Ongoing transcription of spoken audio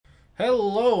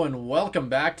Hello and welcome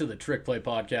back to the Trick Play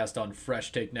Podcast on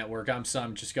Fresh Take Network. I'm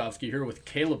Simon Chaskovsky here with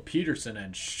Caleb Peterson,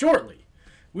 and shortly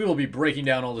we will be breaking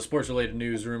down all the sports-related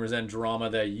news, rumors, and drama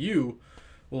that you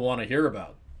will want to hear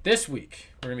about. This week,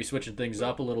 we're going to be switching things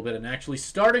up a little bit and actually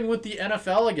starting with the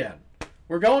NFL again.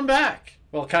 We're going back.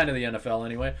 Well, kind of the NFL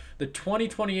anyway. The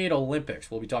 2028 Olympics.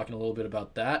 We'll be talking a little bit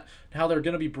about that and how they're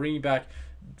going to be bringing back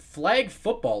flag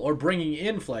football, or bringing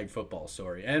in flag football,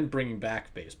 and bringing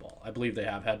back baseball. I believe they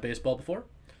have had baseball before.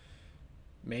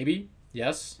 Maybe.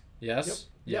 Yes. Yes.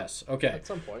 Okay. At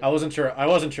some point. I wasn't sure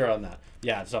on that.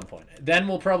 Yeah, at some point. Then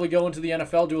we'll probably go into the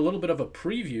NFL, do a little bit of a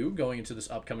preview going into this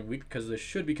upcoming week, because this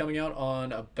should be coming out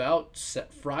on about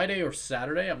Friday or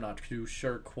Saturday. I'm not too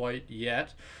sure quite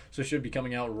yet. So it should be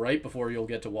coming out right before you'll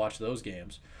get to watch those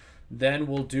games. Then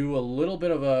we'll do a little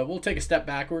bit of we'll take a step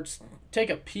backwards, take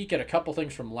a peek at a couple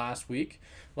things from last week,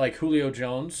 like Julio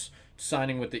Jones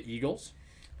signing with the Eagles.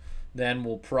 Then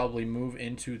we'll probably move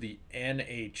into the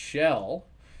NHL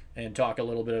and talk a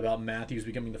little bit about Matthews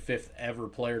becoming the fifth ever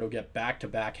player to get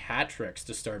back-to-back hat tricks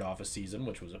to start off a season,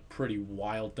 which was a pretty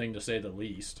wild thing to say the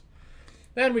least.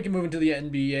 Then we can move into the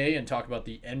NBA and talk about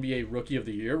the NBA Rookie of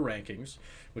the Year rankings,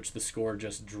 which the score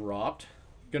just dropped.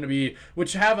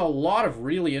 Which have a lot of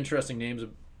really interesting names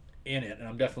in it, and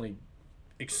I'm definitely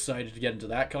excited to get into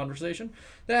that conversation.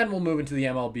 Then we'll move into the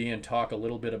MLB and talk a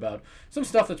little bit about some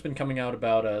stuff that's been coming out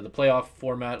about the playoff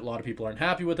format. A lot of people aren't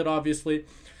happy with it, obviously.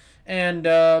 And,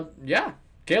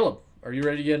 Caleb, are you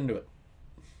ready to get into it?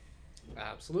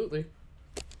 Absolutely.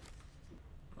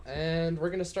 And we're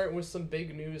going to start with some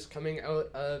big news coming out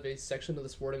of a section of the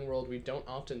sporting world we don't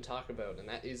often talk about, and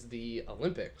that is the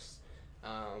Olympics.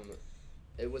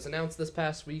 It was announced this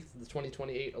past week that the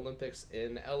 2028 Olympics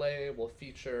in LA will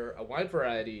feature a wide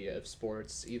variety of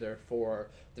sports, either for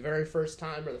the very first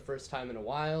time or the first time in a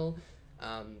while.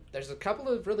 There's a couple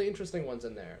of really interesting ones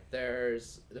in there.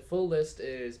 The full list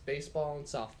is baseball and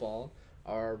softball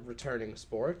are returning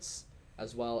sports,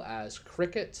 as well as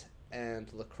cricket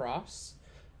and lacrosse,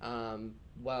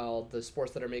 while the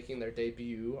sports that are making their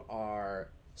debut are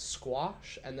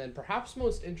squash, and then perhaps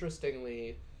most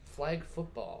interestingly, flag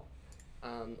football.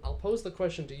 I'll pose the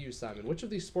question to you, Simon. Which of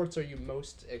these sports are you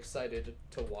most excited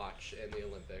to watch in the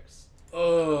Olympics?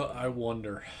 I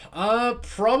wonder.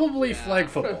 Probably flag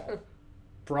football.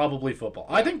 Probably football.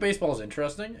 I think baseball is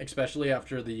interesting, especially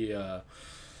after the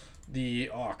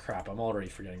oh crap, I'm already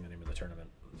forgetting the name of the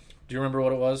tournament. Do you remember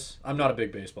what it was? I'm not a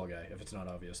big baseball guy, if it's not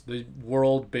obvious. The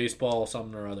World Baseball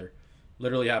something or other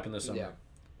literally happened this summer. Yeah.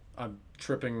 I'm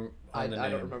tripping on the name. I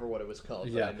don't remember what it was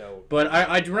called, but I know. But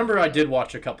I remember I did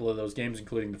watch a couple of those games,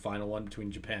 including the final one between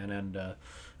Japan and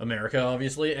America,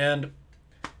 obviously. And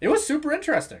it was super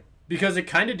interesting because it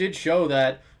kind of did show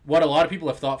that what a lot of people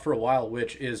have thought for a while,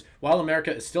 which is while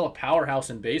America is still a powerhouse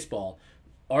in baseball,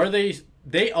 a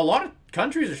lot of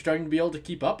countries are starting to be able to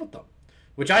keep up with them,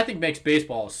 which I think makes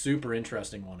baseball a super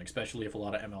interesting one, especially if a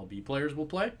lot of MLB players will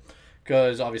play.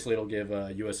 Because obviously it'll give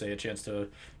USA a chance to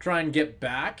try and get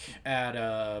back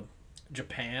at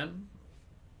Japan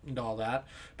and all that.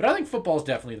 But I think football is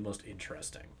definitely the most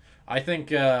interesting. I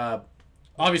think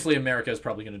obviously America is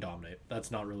probably going to dominate. That's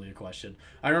not really a question.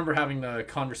 I remember having the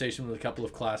conversation with a couple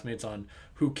of classmates on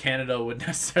who Canada would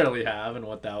necessarily have and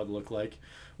what that would look like.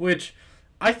 Which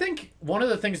I think one of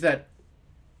the things that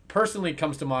personally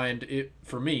comes to mind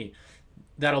for me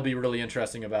that'll be really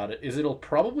interesting about it is it'll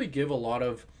probably give a lot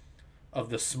of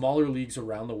the smaller leagues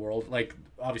around the world, like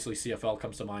obviously CFL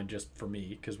comes to mind just for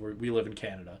me because we live in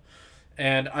Canada,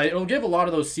 and it'll give a lot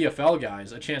of those CFL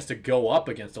guys a chance to go up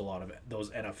against a lot of those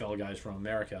NFL guys from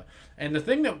America. And the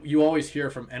thing that you always hear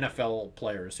from NFL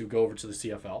players who go over to the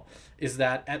CFL is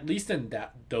that at least in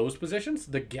those positions,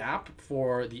 the gap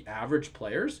for the average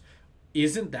players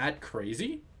isn't that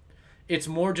crazy. It's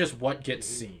more just what gets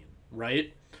seen,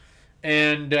 right?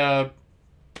 And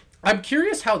I'm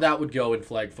curious how that would go in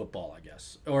flag football, I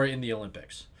guess, or in the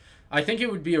Olympics. I think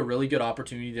it would be a really good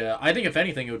opportunity I think if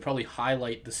anything, it would probably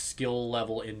highlight the skill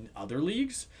level in other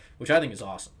leagues, which I think is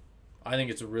awesome. I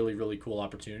think it's a really, really cool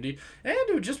opportunity, and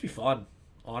it would just be fun,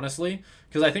 honestly,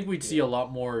 because I think we'd see a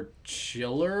lot more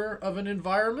chiller of an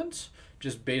environment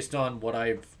just based on what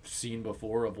I've seen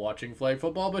before of watching flag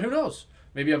football, but who knows?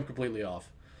 Maybe I'm completely off.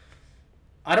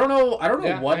 I don't know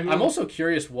what. I mean, I'm also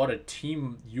curious what a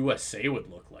Team USA would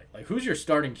look like. Like, who's your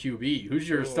starting QB? Who's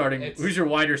your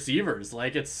wide receivers?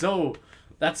 Like, that's so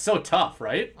tough,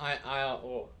 right?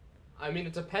 I mean,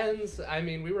 it depends. I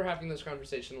mean, we were having this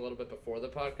conversation a little bit before the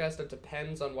podcast. It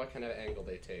depends on what kind of angle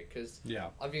they take. Because,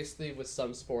 obviously, with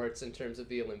some sports, in terms of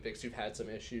the Olympics, you've had some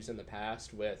issues in the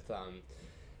past with,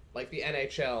 like the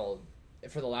NHL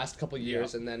for the last couple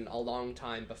years, and then a long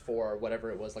time before,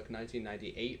 whatever it was, like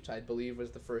 1998, I believe,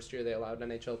 was the first year they allowed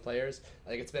NHL players.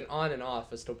 Like, it's been on and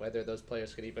off as to whether those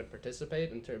players could even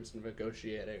participate in terms of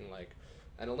negotiating, like,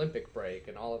 an Olympic break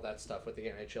and all of that stuff with the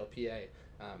NHLPA.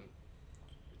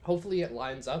 Hopefully it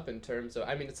lines up in terms of,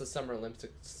 I mean, it's the Summer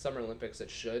Olympics, it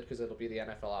should, because it'll be the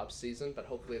NFL off season, but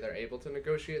hopefully they're able to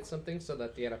negotiate something so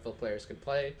that the NFL players can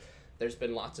play. There's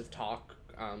been lots of talk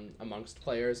amongst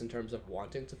players in terms of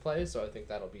wanting to play, so I think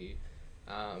that'll be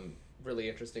really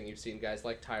interesting. You've seen guys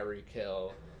like Tyreek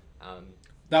Hill.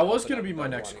 That was going to be my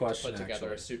next question, to put together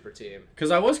actually. a super team.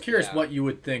 Because I was curious what you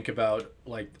would think about,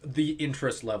 like, the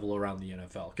interest level around the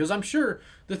NFL. Because I'm sure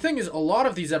the thing is, a lot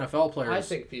of these NFL players. I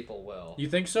think people will. You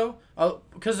think so?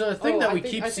 Because the thing that we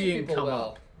keep seeing come will.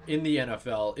 up in the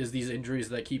NFL is these injuries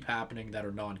that keep happening that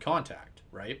are non-contact,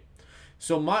 right?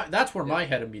 So that's where my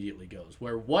head immediately goes.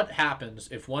 Where what happens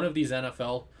if one of these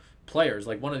NFL players,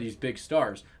 like one of these big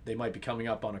stars, they might be coming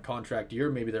up on a contract year,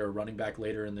 maybe they're a running back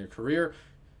later in their career,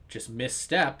 just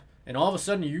misstep, and all of a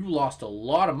sudden you lost a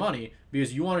lot of money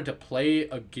because you wanted to play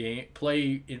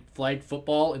in flag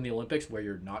football in the Olympics where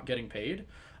you're not getting paid.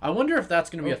 I wonder if that's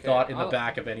going to be a thought in the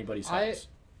back of anybody's heads.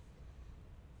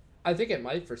 I think it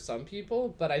might for some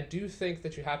people, but I do think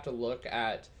that you have to look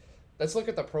at, let's look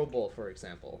at the Pro Bowl, for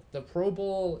example. The Pro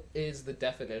Bowl is the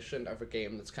definition of a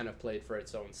game that's kind of played for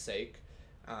its own sake.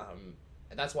 And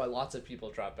that's why lots of people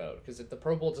drop out, because the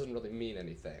Pro Bowl doesn't really mean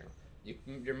anything.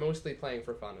 You're mostly playing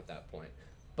for fun at that point.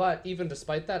 But even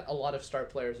despite that, a lot of star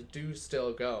players do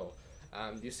still go.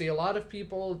 You see a lot of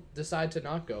people decide to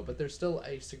not go, but there's still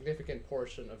a significant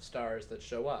portion of stars that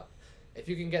show up. If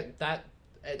you can get that,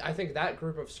 I think that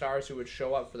group of stars who would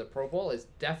show up for the Pro Bowl is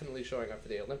definitely showing up for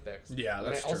the Olympics. Yeah,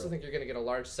 that's true. And I also think you're going to get a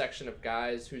large section of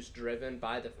guys who's driven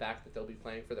by the fact that they'll be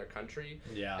playing for their country.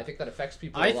 Yeah. I think that affects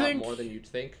people a lot more than you'd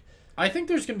think. I think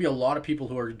there's going to be a lot of people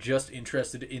who are just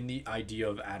interested in the idea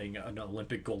of adding an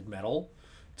Olympic gold medal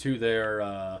to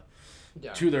their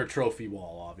trophy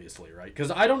wall, obviously, right?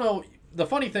 Because I don't know. The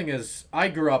funny thing is, I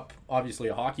grew up obviously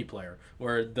a hockey player,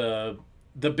 where the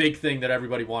big thing that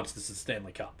everybody wants is the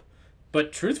Stanley Cup.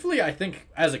 But truthfully, I think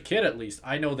as a kid, at least,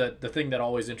 I know that the thing that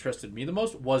always interested me the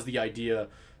most was the idea,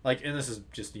 like, and this is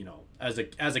just, as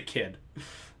a kid,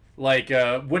 like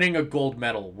winning a gold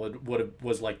medal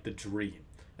was like the dream.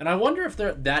 And I wonder if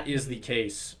that is the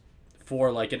case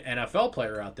for like an NFL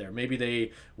player out there. Maybe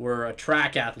they were a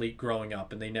track athlete growing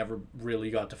up and they never really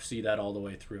got to see that all the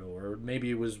way through. Or maybe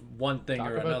it was one thing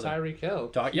or another. Talk about Tyreek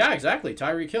Hill. Yeah, exactly.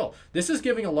 Tyreek Hill. This is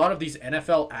giving a lot of these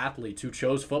NFL athletes who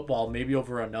chose football maybe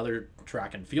over another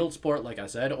track and field sport, like I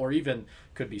said, or even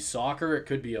could be soccer. It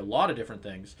could be a lot of different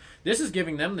things. This is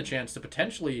giving them the chance to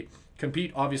potentially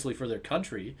compete, obviously, for their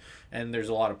country. And there's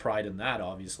a lot of pride in that,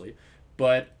 obviously.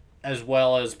 But as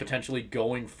well as potentially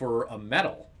going for a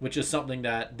medal, which is something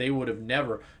that they would have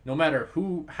never, no matter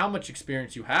how much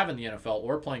experience you have in the NFL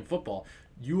or playing football,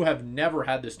 you have never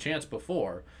had this chance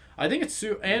before. I think it's,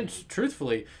 and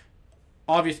truthfully,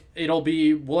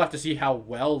 we'll have to see how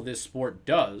well this sport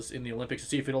does in the Olympics to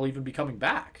see if it'll even be coming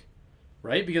back,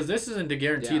 right? Because this isn't a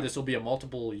guarantee this will be a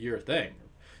multiple year thing,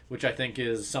 which I think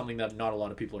is something that not a lot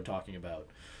of people are talking about.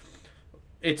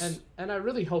 And I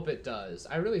really hope it does.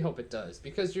 I really hope it does,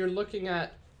 because you're looking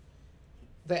at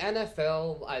the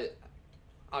NFL.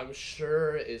 I'm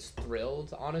sure is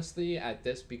thrilled, honestly, at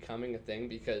this becoming a thing,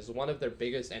 because one of their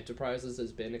biggest enterprises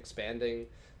has been expanding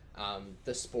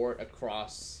the sport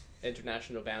across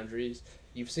international boundaries.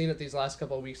 You've seen it these last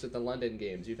couple of weeks at the London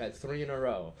games. You've had 3 in a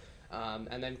row.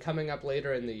 And then coming up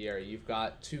later in the year, you've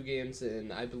got 2 games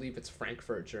in, I believe it's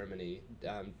Frankfurt, Germany,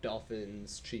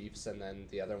 Dolphins, Chiefs, and then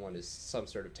the other one is some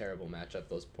sort of terrible matchup.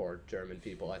 Those poor German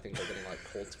people. I think they're getting like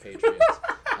Colts, Patriots.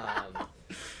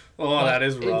 That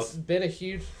is rough. It's been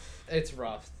it's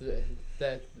rough.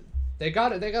 They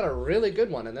got a really good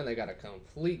one, and then they got a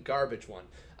complete garbage one.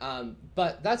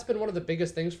 But that's been one of the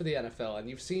biggest things for the NFL, and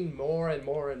you've seen more and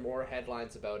more and more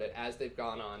headlines about it as they've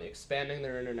gone on, expanding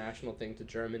their international thing to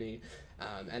Germany,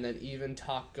 and then even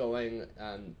talk going.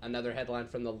 Another headline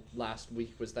from the last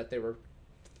week was that they were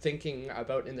thinking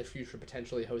about in the future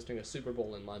potentially hosting a Super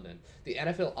Bowl in London. The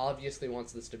NFL obviously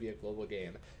wants this to be a global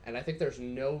game, and I think there's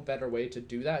no better way to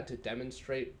do that, to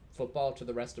demonstrate football to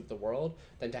the rest of the world,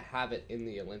 than to have it in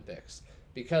the Olympics.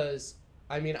 Because,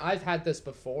 I mean, I've had this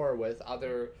before with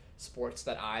other sports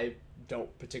that I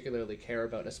don't particularly care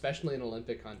about, especially in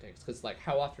Olympic context, because, like,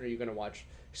 how often are you going to watch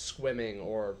swimming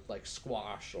or, like,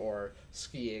 squash or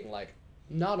skiing? Like,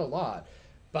 not a lot.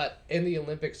 But in the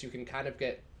Olympics, you can kind of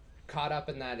get caught up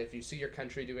in that. If you see your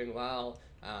country doing well,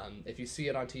 if you see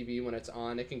it on TV when it's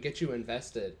on, it can get you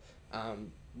invested.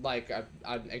 Like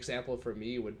an example for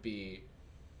me would be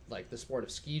like the sport of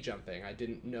ski jumping. I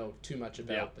didn't know too much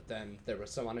about, Yeah. but then there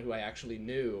was someone who I actually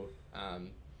knew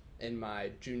in my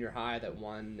junior high that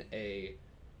won a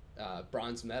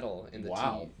bronze medal in the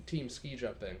Wow. team ski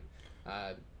jumping.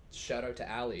 Shout out to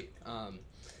Allie.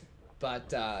 But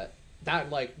that,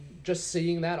 like, just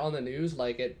seeing that on the news,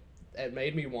 like, it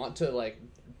made me want to, like,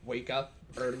 wake up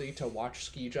early to watch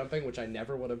ski jumping, which I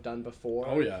never would have done before.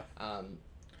 Oh, yeah.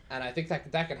 And I think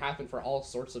that can happen for all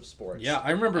sorts of sports. Yeah,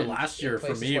 I remember And last in year for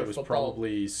places me where it was football-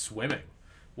 probably swimming,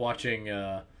 watching.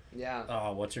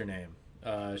 Yeah. What's her name?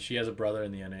 She has a brother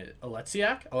in the NA.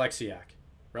 Alexiak,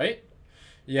 right?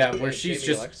 Yeah, where she's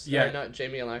Jamie just not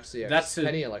Jamie Alexiak. That's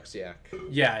Penny Alexiak.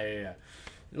 Yeah.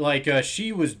 Like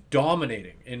she was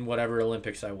dominating in whatever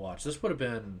Olympics I watched. This would have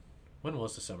been, when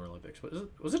was the Summer Olympics?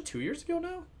 Was it 2 years ago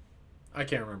now? I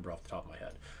can't remember off the top of my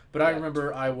head. But I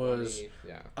remember I was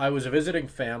visiting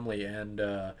family and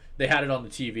they had it on the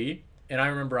TV. And I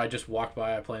remember I just walked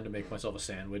by. I planned to make myself a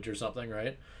sandwich or something,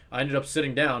 right? I ended up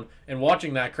sitting down and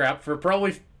watching that crap for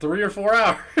probably 3 or 4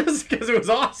 hours because it was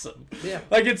awesome. Yeah.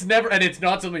 Like it's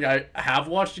not something I have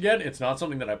watched again. It's not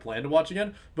something that I plan to watch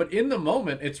again. But in the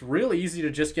moment, it's really easy to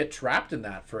just get trapped in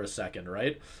that for a second,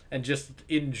 right? And just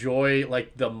enjoy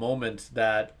like the moment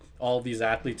that all these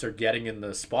athletes are getting in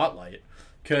the spotlight.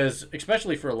 Because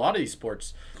especially for a lot of these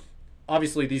sports,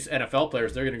 obviously these NFL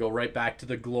players, they're going to go right back to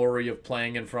the glory of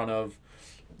playing in front of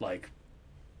like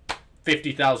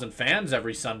 50,000 fans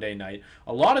every Sunday night.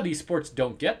 A lot of these sports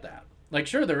don't get that. Like,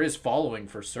 sure, there is following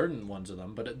for certain ones of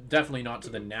them, but definitely not to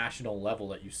the national level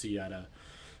that you see at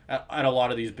a lot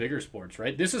of these bigger sports,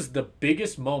 right? This is the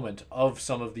biggest moment of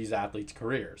some of these athletes'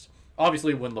 careers.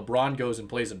 Obviously, when LeBron goes and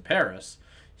plays in Paris,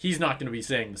 he's not going to be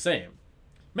saying the same.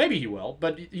 Maybe he will,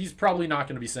 but he's probably not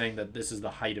going to be saying that this is the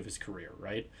height of his career,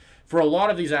 right? For a lot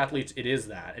of these athletes, it is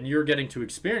that, and you're getting to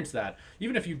experience that.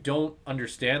 Even if you don't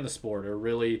understand the sport or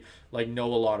really like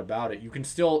know a lot about it, you can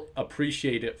still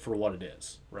appreciate it for what it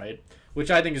is, right?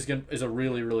 Which I think is a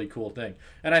really, really cool thing.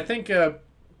 And I think we're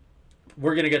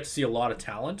going to get to see a lot of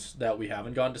talent that we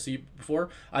haven't gotten to see before.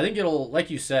 I think it'll, like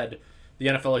you said, the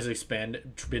NFL has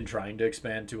been trying to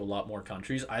expand to a lot more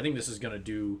countries. I think this is going to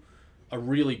do a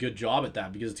really good job at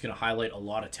that because it's going to highlight a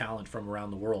lot of talent from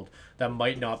around the world that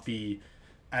might not be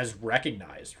as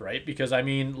recognized, right? Because I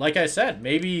mean, like I said,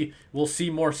 maybe we'll see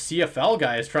more CFL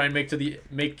guys try and make an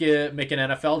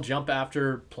NFL jump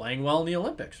after playing well in the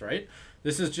Olympics, right?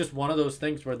 This is just one of those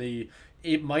things where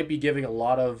it might be giving a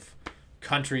lot of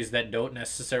countries that don't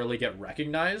necessarily get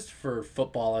recognized for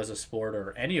football as a sport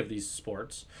or any of these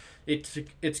sports.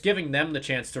 It's giving them the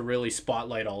chance to really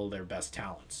spotlight all of their best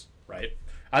talents, right?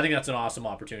 I think that's an awesome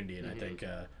opportunity, and I think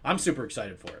I'm super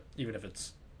excited for it, even if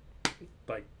it's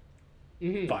like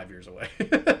 5 years away.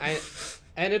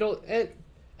 and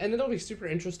it'll be super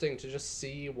interesting to just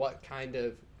see what kind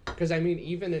of, because I mean,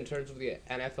 even in terms of the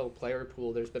NFL player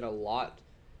pool, there's been a lot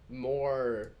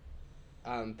more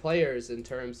players in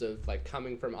terms of like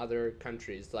coming from other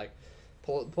countries, like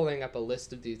pulling up a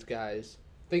list of these guys,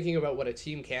 thinking about what a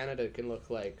Team Canada can look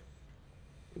like.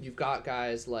 You've got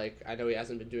guys like, I know he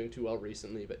hasn't been doing too well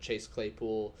recently, but Chase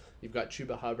Claypool. You've got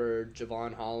Chuba Hubbard,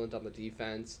 Javon Holland on the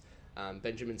defense.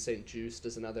 Benjamin St. Juste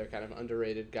is another kind of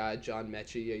underrated guy. John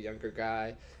Mechie, a younger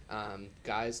guy.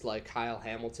 Guys like Kyle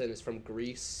Hamilton is from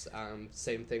Greece.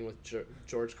 Same thing with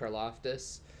George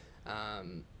Karlaftis,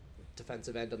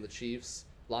 defensive end on the Chiefs.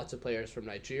 Lots of players from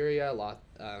Nigeria. Lots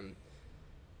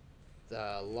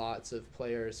of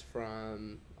players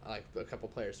from, like, a couple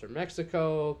players from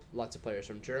Mexico, lots of players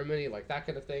from Germany, like that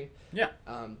kind of thing. Yeah.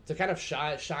 To kind of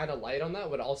shine a light on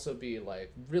that would also be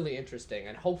like really interesting,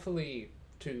 and hopefully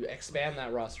to expand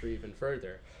that roster even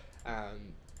further,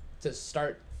 to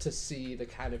start to see the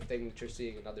kind of thing that you're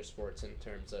seeing in other sports in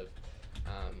terms of,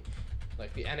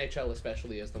 like the NHL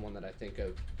especially is the one that I think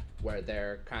of where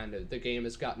the game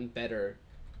has gotten better,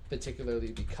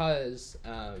 particularly because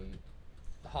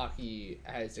hockey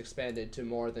has expanded to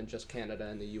more than just Canada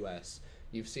and the US.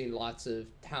 You've seen lots of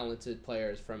talented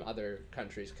players from other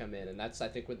countries come in, and that's, I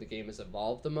think, when the game has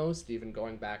evolved the most, even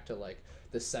going back to like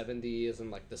the 70s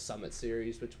and like the Summit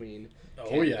Series between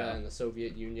Canada and the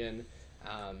Soviet Union.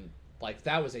 Like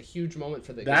that was a huge moment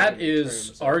for the game. That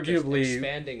is arguably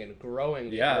expanding and growing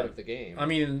the art of the game. I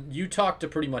mean, you talk to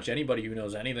pretty much anybody who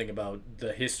knows anything about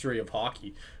the history of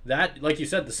hockey. That, like you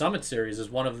said, the Summit Series is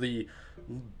one of the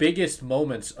biggest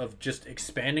moments of just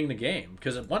expanding the game,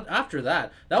 because after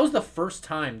that was the first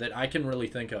time that I can really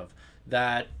think of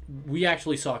that we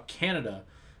actually saw Canada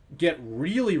get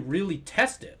really, really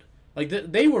tested. Like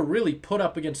they were really put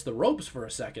up against the ropes for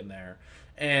a second there,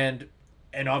 and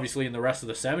obviously in the rest of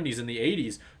the 70s and the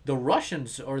 80s, the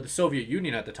Russians, or the Soviet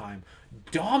Union at the time,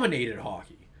 dominated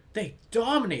hockey. They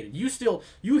dominated.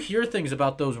 You hear things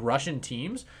about those Russian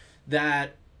teams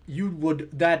that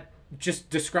that just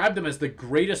describe them as the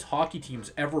greatest hockey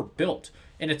teams ever built.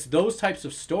 And it's those types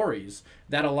of stories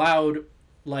that allowed,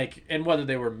 like, and whether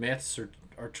they were myths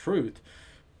or truth,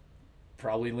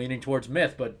 probably leaning towards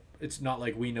myth, but it's not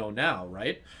like we know now,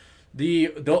 right? A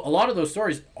lot of those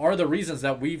stories are the reasons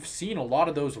that we've seen a lot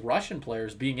of those Russian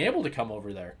players being able to come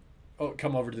over to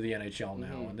the NHL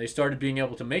now, and they started being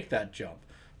able to make that jump.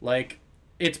 Like,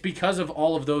 it's because of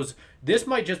all of those. This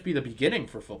might just be the beginning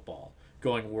for football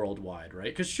going worldwide,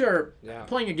 right? Because sure,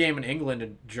 playing a game in England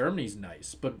and Germany's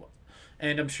nice,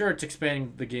 and I'm sure it's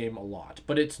expanding the game a lot,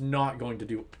 but it's not going to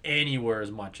do anywhere as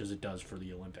much as it does for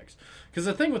the Olympics. Because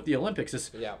the thing with the Olympics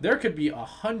is there could be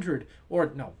 100,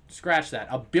 or no, scratch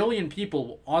that, 1 billion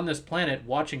people on this planet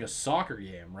watching a soccer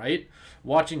game, right?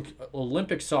 Watching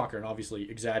Olympic soccer, and obviously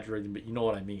exaggerating, but you know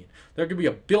what I mean. There could be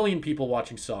 1 billion people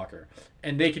watching soccer,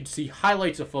 and they could see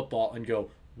highlights of football and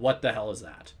go, what the hell is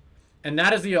that? And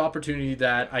that is the opportunity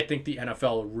that I think the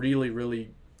NFL really,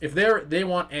 really, if they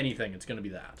want anything, it's going to be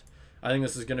that. I think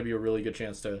this is going to be a really good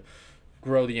chance to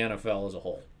grow the NFL as a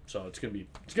whole. So it's going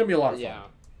to be a lot of fun.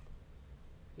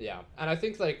 Yeah. And I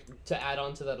think, like, to add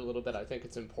on to that a little bit, I think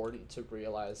it's important to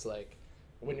realize, like,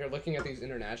 when you're looking at these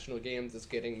international games, it's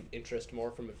getting interest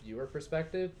more from a viewer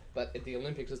perspective, but at the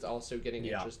Olympics it's also getting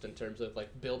interest in terms of,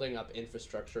 like, building up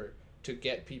infrastructure to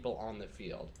get people on the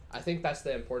field. I think that's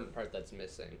the important part that's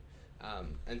missing.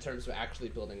 In terms of actually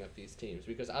building up these teams,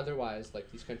 because otherwise, like,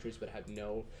 these countries would have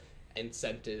no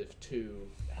incentive to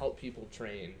help people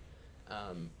train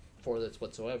for this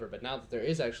whatsoever. But now that there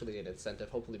is actually an incentive,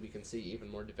 hopefully we can see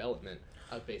even more development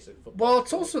of basic football. Well,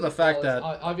 it's also the fact that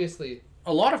obviously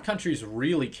a lot of countries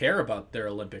really care about their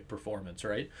Olympic performance,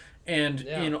 right? And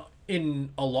in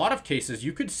a lot of cases,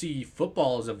 you could see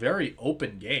football as a very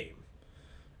open game,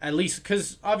 at least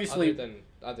because obviously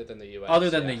other than the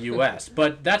U.S. The U.S.,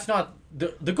 but that's not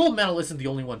the gold medal isn't the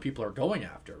only one people are going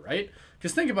after, right?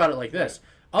 Because think about it like this: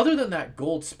 other than that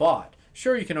gold spot,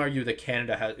 sure, you can argue that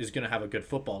Canada is going to have a good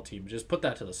football team. Just put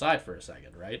that to the side for a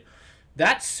second, right?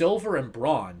 That silver and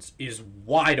bronze is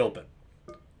wide open.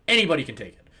 Anybody can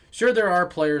take it. Sure, there are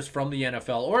players from the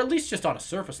NFL, or at least just on a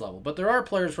surface level, but there are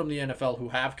players from the NFL who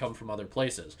have come from other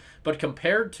places. But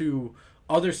compared to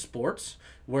other sports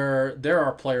where there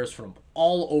are players from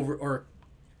all over,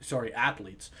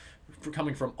 athletes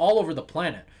coming from all over the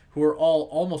planet who are all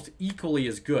almost equally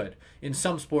as good. In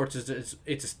some sports,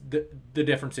 it's the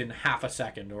difference in half a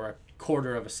second or a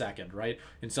quarter of a second, right?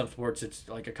 In some sports, it's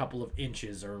like a couple of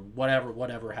inches or what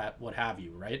have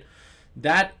you, right?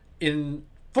 That in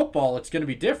football, it's going to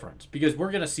be different because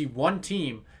we're going to see one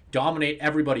team dominate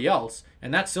everybody else,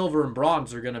 and that silver and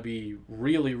bronze are going to be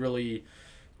really, really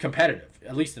competitive,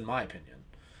 at least in my opinion.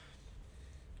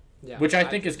 Yeah, which I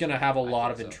think is going to have a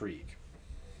lot of intrigue.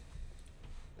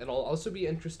 It'll also be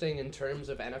interesting in terms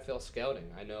of NFL scouting.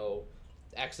 I know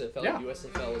XFL,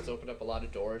 USFL has opened up a lot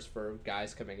of doors for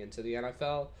guys coming into the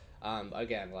NFL.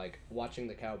 Again, like watching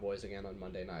the Cowboys again on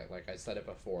Monday night, like I said it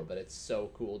before, but it's so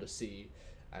cool to see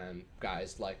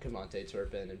guys like Cavante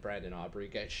Turpin and Brandon Aubrey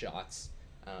get shots.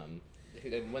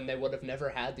 When they would have never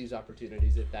had these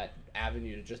opportunities if that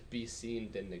avenue to just be seen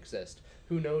didn't exist.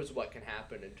 Who knows what can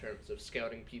happen in terms of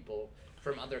scouting people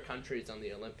from other countries on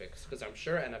the Olympics, because I'm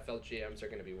sure NFL GMs are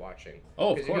going to be watching.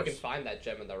 Oh, of course. Because if you can find that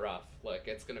gem in the rough, like,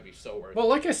 it's going to be so worth it. Well,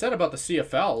 like I said about the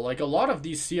CFL, like, a lot of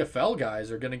these CFL guys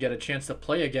are going to get a chance to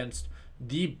play against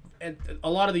a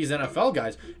lot of these NFL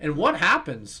guys. And what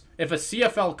happens if a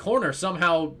CFL corner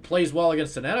somehow plays well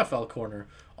against an NFL corner?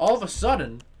 All of a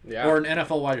sudden, or an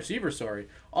NFL wide receiver,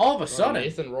 all of a sudden,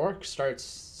 Nathan Rourke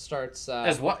starts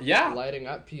as what? Yeah, lighting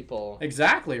up people.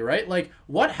 Exactly, right? Like,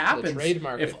 what happens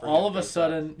if all of a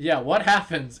sudden, what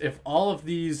happens if all of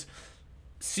these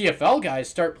CFL guys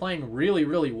start playing really,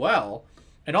 really well,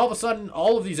 and all of a sudden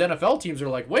all of these NFL teams are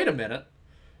like, wait a minute,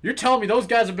 you're telling me those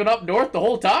guys have been up north the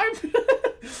whole time?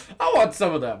 I want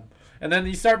some of them. And then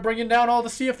you start bringing down all the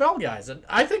CFL guys, and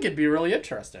I think it'd be really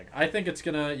interesting. I think it's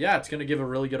gonna give a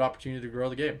really good opportunity to grow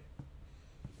the game.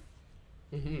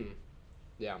 Mm-hmm.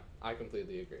 Yeah, I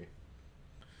completely agree.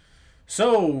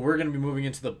 So we're going to be moving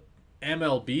into the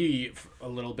MLB a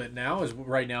little bit now, as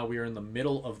right now we are in the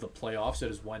middle of the playoffs. It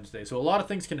is Wednesday, so a lot of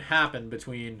things can happen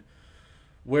between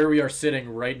where we are sitting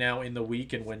right now in the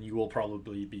week and when you will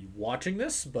probably be watching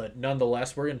this. But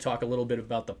nonetheless, we're going to talk a little bit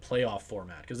about the playoff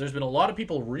format, because there's been a lot of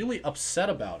people really upset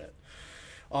about it.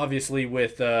 Obviously,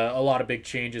 with a lot of big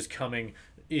changes coming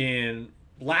in.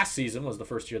 Last season was the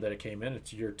first year that it came in.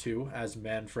 It's year 2, as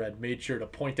Manfred made sure to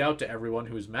point out to everyone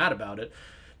who was mad about it.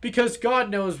 Because God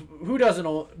knows who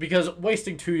doesn't. Because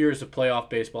wasting 2 years of playoff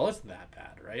baseball isn't that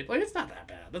bad, right? Like, it's not that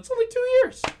bad. That's only 2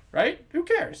 years, right? Who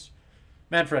cares?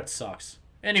 Manfred sucks.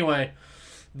 Anyway,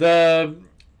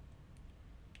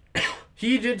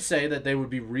 he did say that they would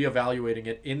be reevaluating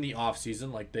it in the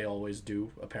offseason, like they always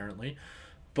do, apparently.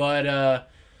 But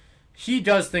he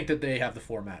does think that they have the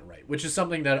format right, which is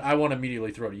something that I want to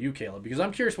immediately throw to you, Caleb, because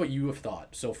I'm curious what you have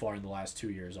thought so far in the last 2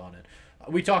 years on it.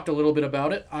 We talked a little bit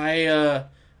about it.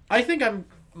 I think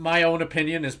my own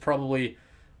opinion is probably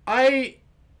the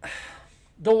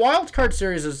wild card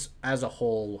series as a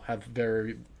whole have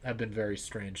been very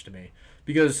strange to me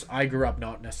because I grew up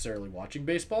not necessarily watching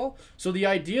baseball. So the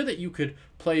idea that you could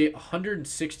play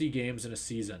 160 games in a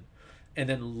season and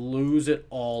then lose it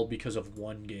all because of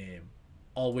one game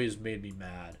always made me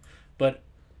mad. But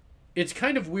it's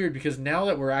kind of weird because now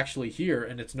that we're actually here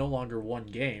and it's no longer one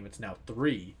game, it's now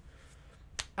 3.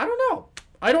 I don't know.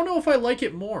 I don't know if I like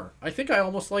it more. I think I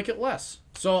almost like it less.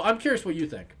 So I'm curious what you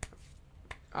think.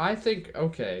 I think,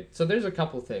 okay, so there's a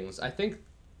couple things. I think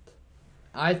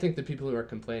the people who are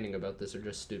complaining about this are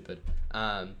just stupid.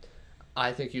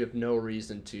 I think you have no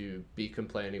reason to be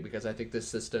complaining because I think this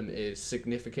system is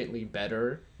significantly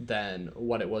better than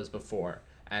what it was before.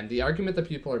 And the argument that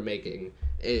people are making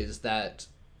is that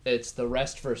it's the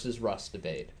rest versus rust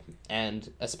debate.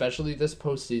 And especially this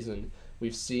postseason,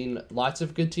 we've seen lots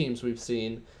of good teams. We've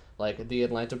seen like the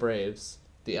Atlanta Braves,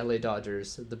 the LA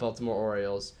Dodgers, the Baltimore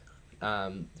Orioles,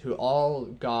 who all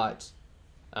got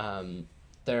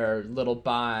their little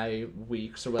bye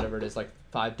weeks or whatever it is, like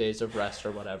 5 days of rest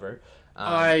or whatever.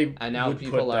 And now would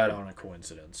people put that on a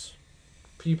coincidence.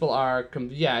 People are,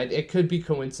 it could be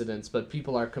coincidence, but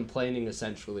people are complaining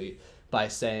essentially by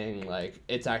saying like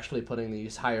it's actually putting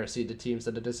these higher seeded teams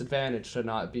at a disadvantage to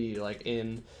not be like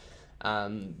in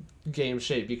game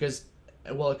shape because,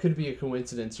 well, it could be a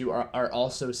coincidence. You are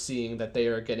also seeing that they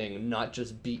are getting not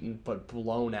just beaten but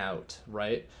blown out,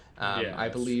 right? I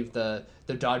believe the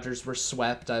Dodgers were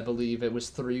swept. I believe it was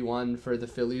 3-1 for the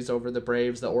Phillies over the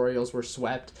Braves. The Orioles were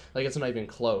swept. Like, it's not even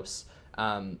close.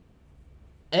 I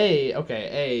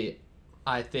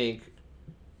think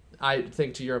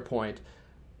to your point,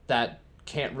 that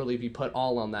can't really be put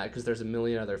all on that because there's a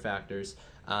million other factors.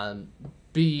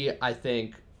 B, I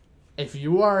think if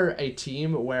you are a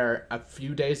team where a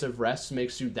few days of rest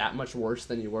makes you that much worse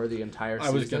than you were the entire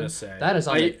season, I was gonna say that is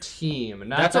on the team,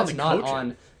 and that's not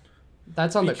on.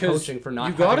 That's on the coaching for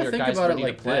not having your guys ready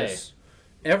to play. This.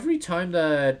 Every time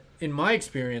that, in my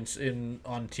experience,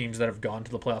 on teams that have gone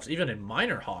to the playoffs, even in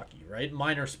minor hockey, right,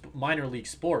 minor league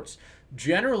sports,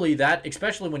 generally that,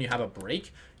 especially when you have a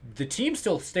break, the team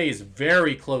still stays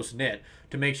very close knit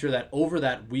to make sure that over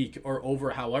that week or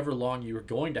over however long you are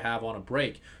going to have on a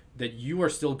break, that you are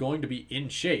still going to be in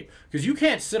shape. Because you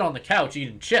can't sit on the couch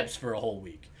eating chips for a whole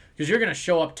week because you're going to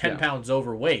show up 10 pounds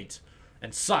overweight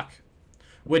and suck,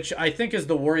 which I think is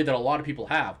the worry that a lot of people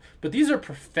have. But these are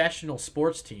professional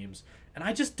sports teams, and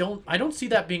I don't see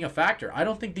that being a factor. I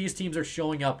don't think these teams are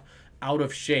showing up out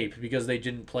of shape because they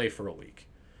didn't play for a week.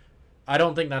 I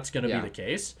don't think that's going to be the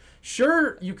case.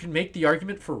 Sure, you can make the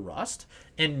argument for rust,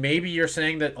 and maybe you're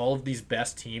saying that all of these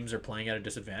best teams are playing at a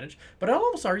disadvantage, but I'd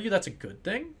almost argue that's a good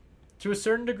thing to a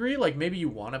certain degree. Like, maybe you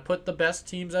want to put the best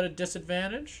teams at a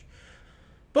disadvantage.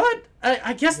 But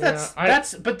I guess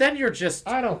that's. But then you're just.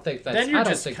 I don't think that's. Then you're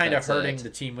just kind of hurting the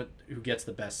team who gets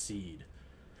the best seed,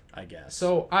 I guess.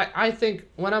 So I think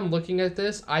when I'm looking at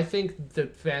this, I think the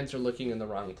fans are looking in the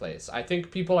wrong place. I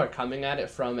think people are coming at it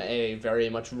from a very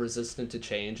much resistant to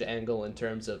change angle in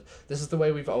terms of this is the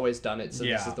way we've always done it, so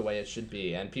this is the way it should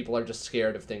be, and people are just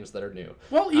scared of things that are new.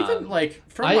 Well, even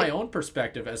from my own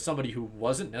perspective, as somebody who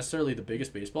wasn't necessarily the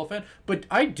biggest baseball fan, but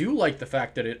I do like the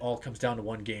fact that it all comes down to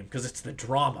one game because it's the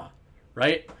drama,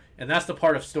 right? And that's the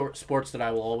part of sports that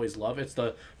I will always love. It's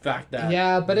the fact that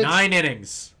 9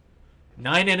 innings.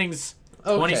 9 innings,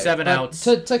 27 outs.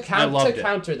 To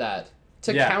counter that.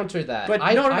 But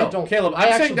no, Caleb,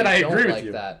 I'm saying that I agree with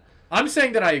you. I'm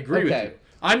saying that I agree with you.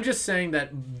 I'm just saying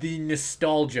that the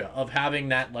nostalgia of having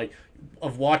that, like,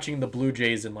 of watching the Blue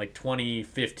Jays in, like,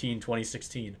 2015,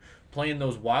 2016, playing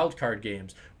those wild card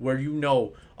games where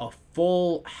a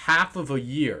full half of a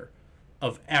year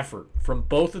of effort from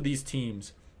both of these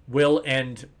teams will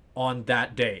end on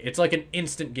that day. It's like an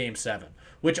instant Game 7,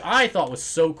 which I thought was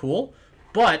so cool.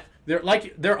 But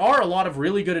there are a lot of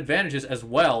really good advantages as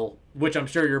well, which I'm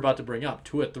sure you're about to bring up,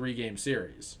 to a 3-game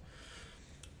series.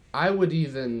 I would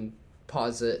even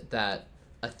posit that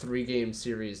a 3-game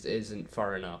series isn't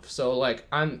far enough. So, like,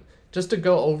 just to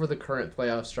go over the current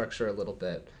playoff structure a little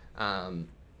bit.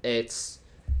 It's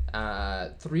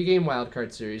 3-game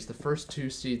wildcard series. The first 2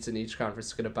 seeds in each conference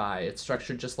is going to bye. It's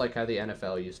structured just like how the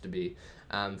NFL used to be.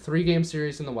 3-game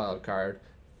series in the wildcard.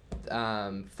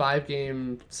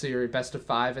 5-game series, best of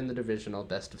 5 in the divisional,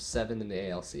 best of 7 in the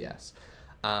ALCS.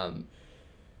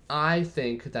 I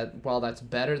think that while that's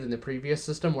better than the previous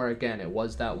system, where again it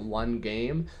was that one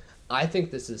game, I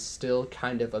think this is still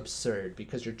kind of absurd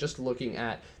because you're just looking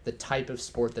at the type of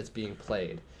sport that's being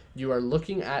played. You are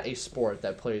looking at a sport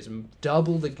that plays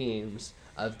double the games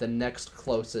of the next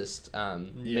closest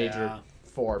major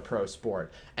 4 pro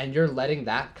sport, and you're letting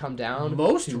that come down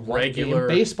to one game.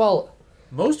 Baseball.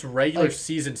 Most regular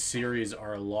season series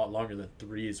are a lot longer than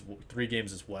 3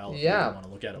 games as well. If you want to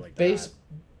look at it like that.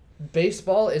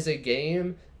 Baseball is a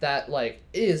game that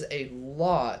is a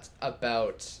lot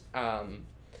about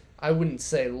I wouldn't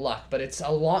say luck, but it's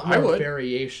a lot more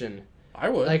variation. I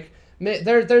would.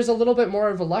 There's a little bit more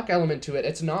of a luck element to it.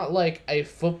 It's not like a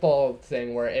football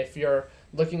thing where if you're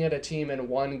looking at a team in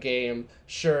one game,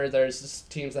 sure, there's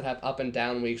teams that have up and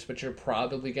down weeks, but you're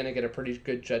probably going to get a pretty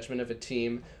good judgment of a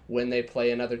team when they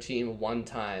play another team one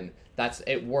time.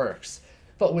 It works.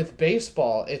 But with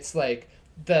baseball, it's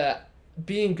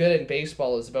being good in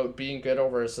baseball is about being good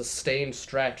over a sustained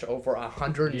stretch over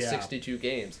 162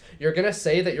 games. You're going to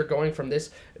say that you're going from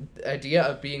this idea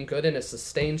of being good in a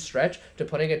sustained stretch to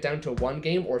putting it down to 1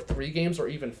 game or 3 games or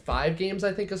even 5 games,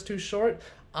 I think is too short.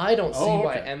 I don't see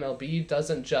why MLB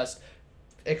doesn't just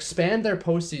expand their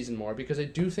postseason more, because I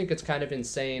do think it's kind of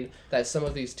insane that some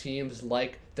of these teams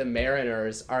like the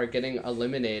Mariners are getting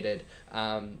eliminated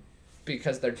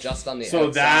because they're just on the outside. So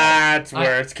that's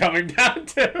where it's coming down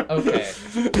to. Okay.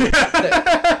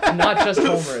 Not just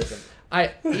homerism.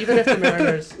 Even if the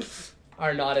Mariners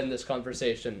are not in this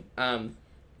conversation,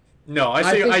 no, I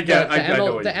see. I get. I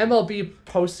know the MLB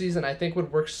postseason, I think,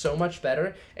 would work so much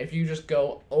better if you just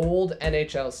go old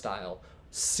NHL style,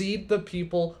 seed the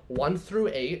people 1 through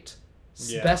 8,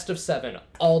 best of 7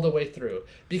 all the way through,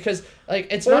 because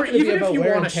it's not going to be about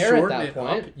wear and tear at that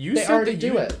point. They already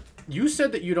do it. You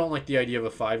said that you don't like the idea of a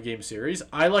 5-game series.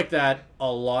 I like that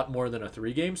a lot more than a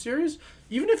 3-game series.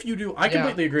 Even if you do, I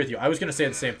completely agree with you. I was going to say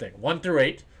the same thing. 1 through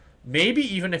 8. Maybe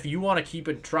even if you want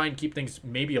to try and keep things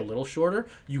maybe a little shorter,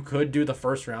 you could do the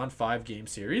first round 5-game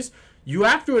series. You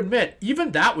have to admit,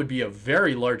 even that would be a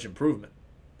very large improvement.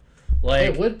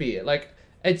 It would be.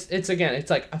 It's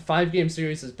like a 5-game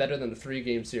series is better than a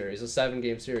 3-game series. A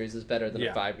 7-game series is better than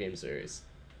a 5-game series.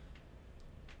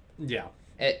 Yeah.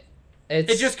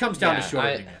 It just comes down to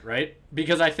shortening it, right?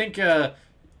 Because I think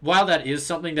while that is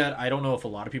something that I don't know if a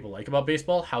lot of people like about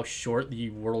baseball, how short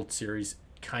the World Series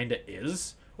kind of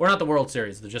is. Or not the World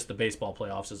Series, just the baseball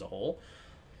playoffs as a whole.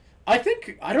 I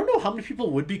don't know how many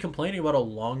people would be complaining about a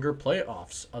longer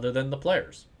playoffs other than the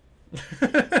players.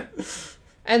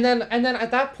 And then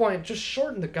at that point, just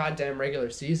shorten the goddamn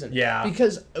regular season. Yeah.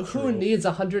 Because who needs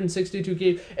 162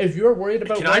 games? If you're worried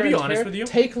about Can I be honest with you?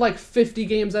 Take 50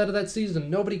 games out of that season.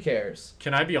 Nobody cares.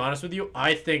 Can I be honest with you?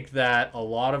 I think that a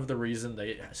lot of the reason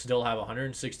they still have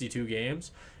 162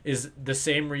 games is the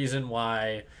same reason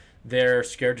why they're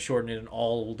scared to shorten it in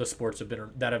all the sports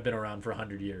that have been around for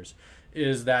 100 years,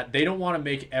 is that they don't want to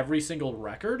make every single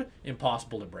record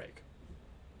impossible to break.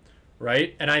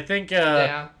 Right? And I think...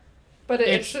 But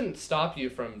it shouldn't stop you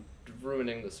from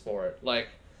ruining the sport.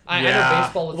 I know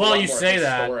baseball is a lot more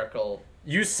historical.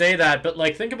 You say that, but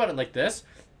think about it like this.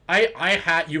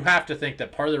 You have to think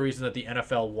that part of the reason that the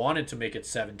NFL wanted to make it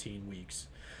 17 weeks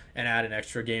and add an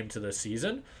extra game to the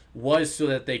season was so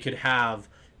that they could have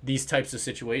these types of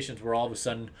situations where all of a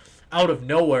sudden, out of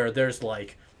nowhere, there's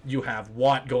you have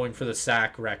Watt going for the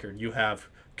sack record, you have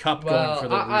Cup going for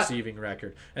the receiving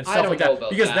record, and stuff like that.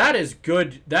 Because that is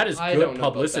good. That is good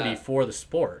publicity for the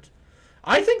sport.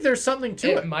 I think there's something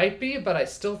to it. It might be, but I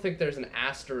still think there's an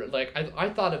asterisk. I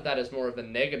thought of that as more of a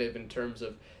negative in terms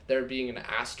of there being an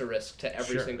asterisk to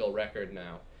every single record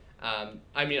now.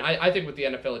 I think with the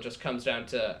NFL, it just comes down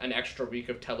to an extra week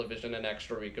of television, an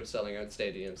extra week of selling out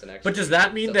stadiums, an extra. But does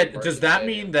that mean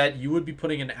that you would be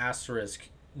putting an asterisk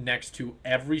next to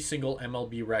every single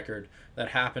MLB record that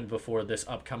happened before this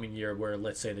upcoming year, where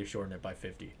let's say they shorten it by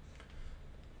 50?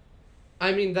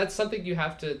 That's something you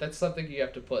have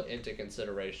to put into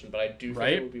consideration, but I do think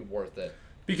it would be worth it.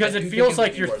 Because it feels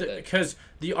like because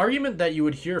the argument that you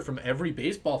would hear from every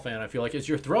baseball fan, I feel like, is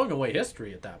you're throwing away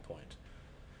history at that point.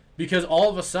 Because all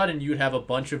of a sudden you'd have a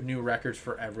bunch of new records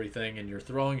for everything,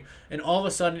 and all of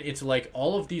a sudden it's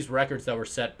all of these records that were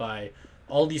set by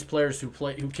all these players who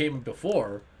came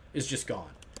before is just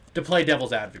gone. to play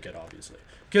devil's advocate, obviously.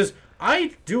 Because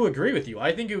I do agree with you.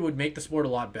 I think it would make the sport a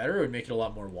lot better. It would make it a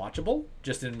lot more watchable,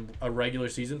 just in a regular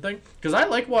season thing. Because I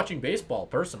like watching baseball,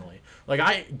 personally. Like,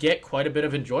 I get quite a bit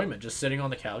of enjoyment just sitting on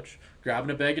the couch, grabbing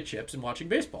a bag of chips, and watching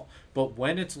baseball. But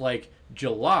when it's, like,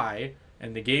 July,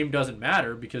 and the game doesn't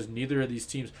matter because neither of these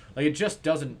teams... Like, it just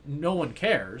doesn't... No one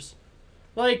cares.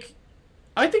 Like,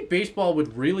 I think baseball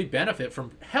would really benefit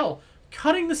from, hell,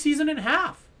 cutting the season in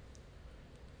half.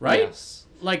 Right? Yes.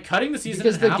 Like, cutting the season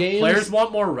Because in the half, games... players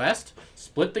want more rest,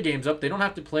 split the games up. They don't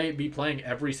have to be playing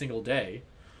every single day.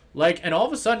 Like, and all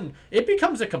of a sudden, it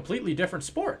becomes a completely different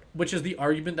sport, which is the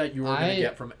argument that you were going to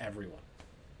get from everyone.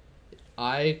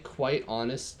 I quite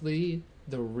honestly,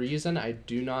 there's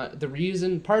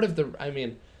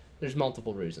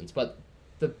multiple reasons, but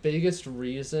the biggest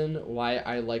reason why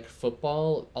I like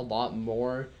football a lot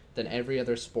more than every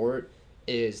other sport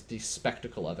is the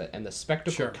spectacle of it, and the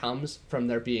spectacle comes from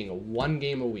there being one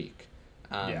game a week.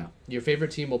 Your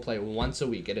favorite team will play once a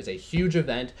week. It is a huge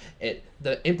event.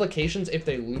 The implications if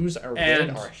they lose or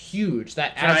win are huge.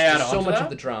 That adds to so much of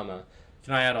the drama.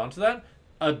 Can I add on to that?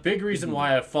 A big reason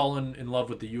why I've fallen in love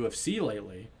with the UFC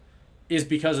lately is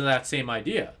because of that same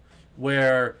idea,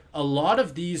 where a lot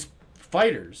of these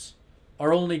fighters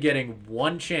are only getting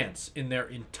one chance in their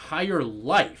entire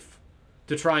life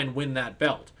to try and win that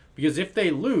belt. Because if they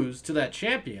lose to that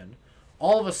champion,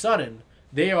 all of a sudden,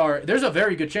 there's a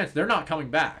very good chance they're not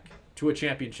coming back to a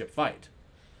championship fight.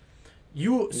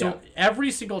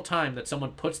 Every single time that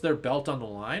someone puts their belt on the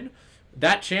line,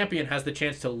 that champion has the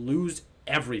chance to lose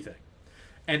everything.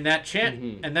 And that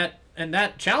and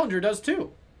that challenger does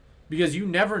too. Because you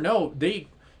never know.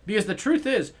 Because the truth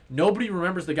is, nobody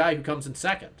remembers the guy who comes in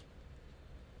second.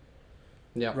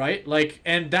 Yeah. Right? Like,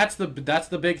 and that's the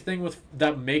big thing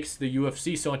that makes the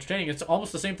UFC so entertaining. It's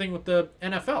almost the same thing with the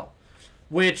NFL,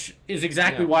 which is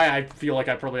exactly why I feel like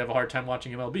I probably have a hard time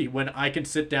watching MLB. When I can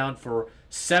sit down for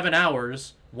 7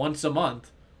 hours once a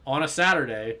month on a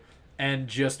Saturday and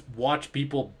just watch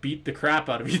people beat the crap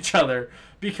out of each other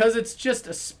because it's just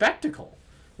a spectacle.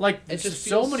 Like, it just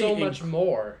feels so much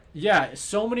more. Yeah,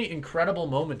 so many incredible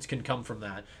moments can come from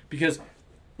that because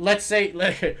let's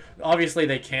say, obviously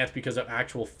they can't because of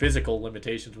actual physical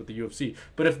limitations with the UFC.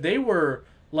 But if they were,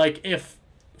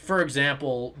 for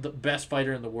example, the best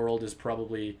fighter in the world is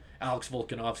probably Alex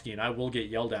Volkanovski, and I will get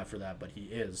yelled at for that, but he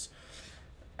is.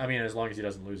 I mean, as long as he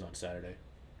doesn't lose on Saturday.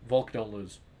 Volk don't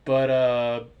lose.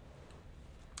 But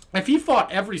if he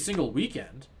fought every single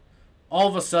weekend, all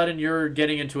of a sudden you're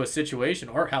getting into a situation,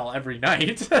 or hell, every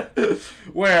night,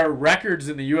 where records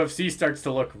in the UFC starts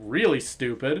to look really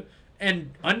stupid,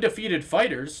 and undefeated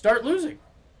fighters start losing.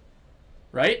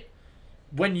 Right?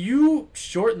 When you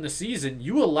shorten the season,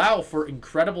 you allow for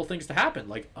incredible things to happen,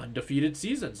 like undefeated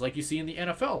seasons, like you see in the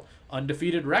NFL,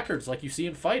 undefeated records, like you see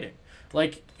in fighting.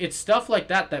 Like, it's stuff like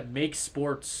that makes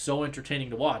sports so entertaining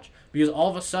to watch, because all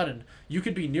of a sudden, you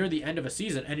could be near the end of a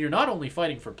season, and you're not only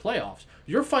fighting for playoffs,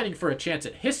 you're fighting for a chance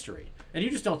at history, and you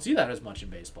just don't see that as much in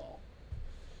baseball.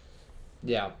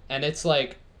 Yeah, and it's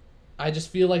like, I just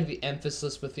feel like the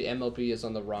emphasis with the MLB is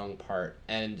on the wrong part.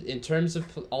 And in terms of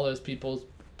all those people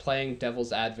playing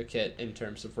devil's advocate in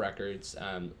terms of records,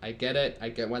 I get it. I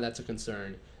get why that's a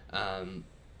concern.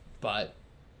 But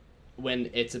when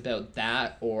it's about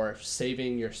that or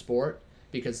saving your sport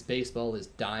because baseball is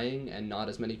dying and not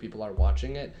as many people are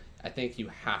watching it, I think you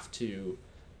have to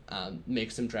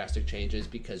make some drastic changes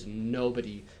because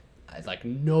nobody's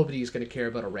going to care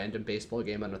about a random baseball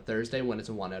game on a Thursday when it's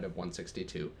a 1 out of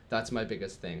 162. That's my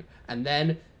biggest thing. And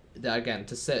then, again,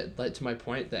 to my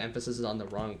point, the emphasis is on the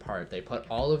wrong part. They put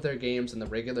all of their games in the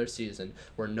regular season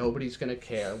where nobody's going to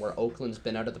care, where Oakland's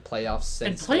been out of the playoffs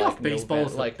since. And playoff baseball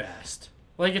is the best.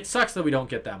 Like, it sucks that we don't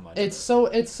get that much. It's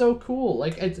so cool.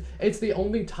 Like, it's the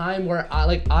only time where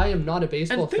I am not a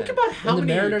baseball fan. And think about how when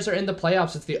the Mariners are in the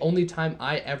playoffs, it's the only time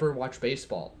I ever watch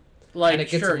baseball. Like, and it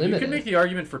gets sure, limited. You can make the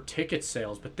argument for ticket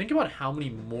sales, but think about how many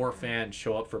more fans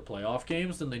show up for playoff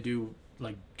games than they do,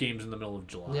 like, games in the middle of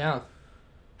July. Yeah.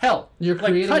 Hell, you're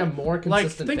creating a more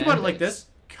consistent think fan about it like base. this.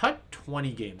 Cut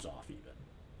 20 games off, even.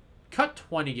 Cut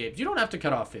 20 games. You don't have to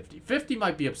cut off 50. 50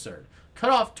 might be absurd.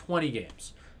 Cut off 20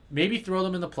 games. Maybe throw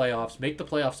them in the playoffs, make the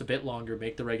playoffs a bit longer,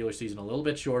 make the regular season a little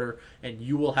bit shorter, and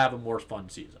you will have a more fun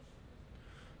season.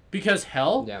 Because,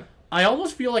 hell, I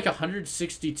almost feel like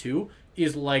 162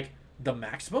 is like the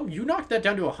maximum. You knock that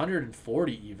down to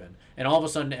 140 even, and all of a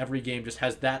sudden every game just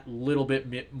has that little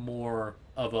bit more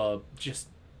of a just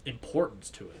importance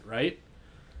to it, right?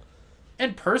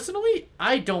 And personally,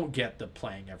 I don't get the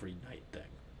playing every night thing.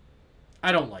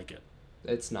 I don't like it.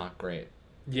 It's not great.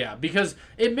 Yeah, because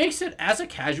it makes it, as a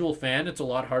casual fan, it's a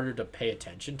lot harder to pay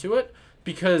attention to it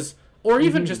Because, or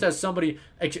even just as somebody,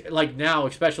 like now,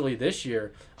 especially this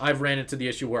year, I've ran into the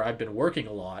issue where I've been working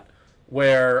a lot,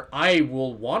 where I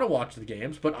will want to watch the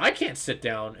games, but I can't sit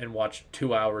down and watch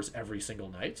 2 hours every single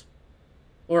night.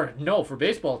 Or, no, for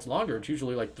baseball, it's longer. It's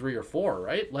usually like 3 or 4,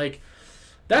 right? Like,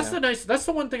 that's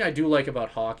the one thing I do like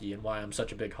about hockey and why I'm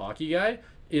such a big hockey guy,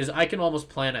 is I can almost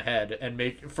plan ahead and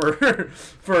make for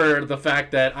the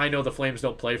fact that I know the Flames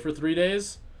don't play for 3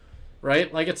 days,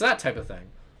 right? Like, it's that type of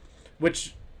thing,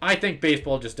 which I think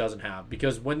baseball just doesn't have,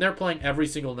 because when they're playing every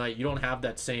single night, you don't have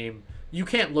that same, you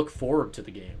can't look forward to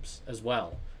the games as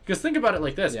well. Because think about it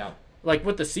like this, like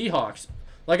with the Seahawks,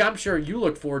 like I'm sure you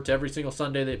look forward to every single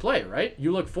Sunday they play, right?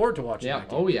 You look forward to watching that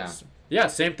game. Oh yeah. Yeah,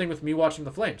 same thing with me watching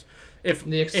the Flames. If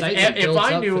the excitement builds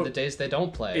up for the days they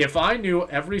don't play. If I knew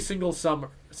every single summer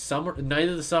night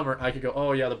of the summer, I could go,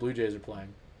 oh yeah, the Blue Jays are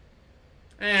playing.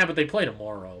 But they play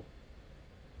tomorrow.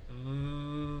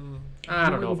 I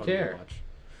don't know if I'm gonna watch.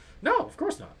 No, of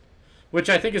course not. Which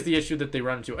I think is the issue that they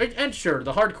run into. And sure,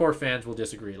 the hardcore fans will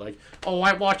disagree. Like, oh,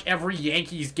 I watch every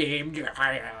Yankees game. You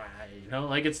know,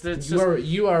 like it's just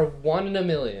you are one in a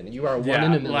million. You are one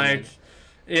in a million. Like,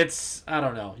 it's, I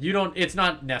don't know. It's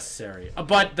not necessary.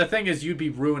 But the thing is, you'd be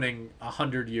ruining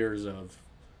 100 years of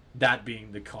that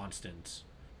being the constant,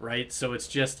 right? So it's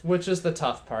just, which is the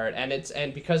tough part,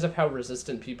 and because of how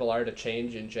resistant people are to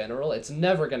change in general, it's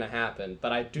never going to happen.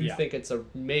 But I do think it's a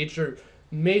major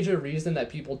reason that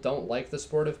people don't like the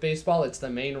sport of baseball. It's the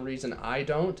main reason I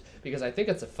don't, because I think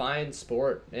it's a fine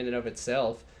sport in and of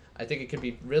itself. I think it could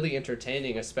be really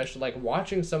entertaining, especially like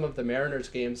watching some of the Mariners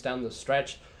games down the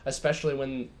stretch, especially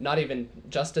when not even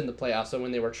just in the playoffs, so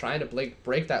when they were trying to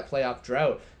break that playoff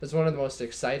drought. It's one of the most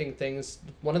exciting things,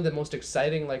 one of the most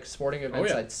exciting like sporting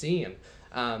events I'd seen.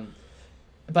 But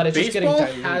it's just getting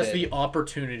diluted. Baseball has the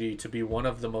opportunity to be one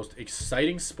of the most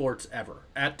exciting sports ever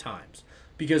at times,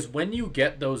 because when you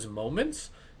get those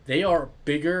moments, they are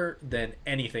bigger than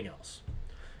anything else.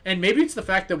 And maybe it's the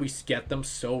fact that we get them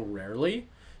so rarely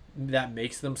that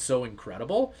makes them so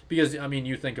incredible. Because, I mean,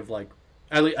 you think of, like,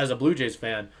 as a Blue Jays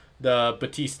fan, the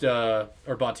Bautista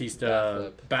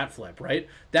bat flip, right?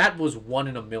 That was 1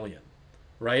 in a million,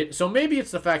 right? So maybe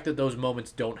it's the fact that those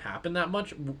moments don't happen that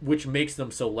much, which makes them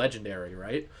so legendary,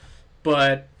 right?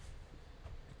 But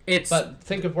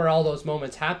think of where all those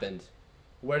moments happened.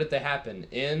 Where did they happen?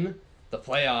 In the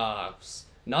playoffs,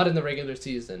 not in the regular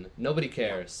season. Nobody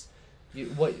cares.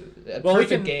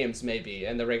 Perfect games maybe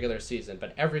in the regular season,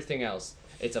 but everything else,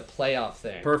 it's a playoff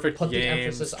thing. Perfect games, the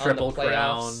emphasis triple on the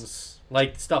crowns,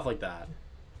 like stuff like that.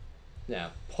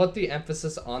 Yeah, put the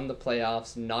emphasis on the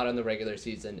playoffs, not on the regular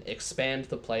season. Expand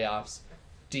the playoffs,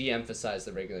 de-emphasize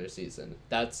the regular season.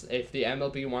 That's if the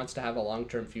MLB wants to have a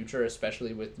long-term future,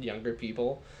 especially with younger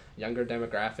people, younger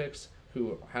demographics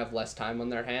who have less time on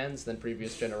their hands than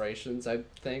previous generations, I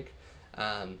think.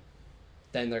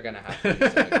 Then they're going to have to do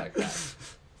something like that.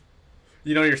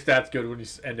 You know your stat's good when you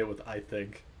end it with "I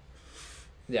think."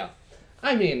 Yeah.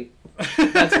 I mean,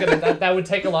 that would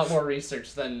take a lot more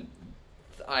research than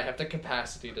I have the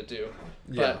capacity to do.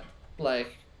 But,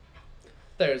 like,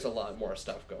 there's a lot more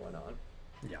stuff going on.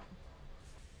 Yeah.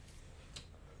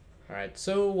 All right,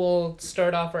 so we'll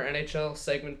start off our NHL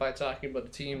segment by talking about a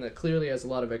team that clearly has a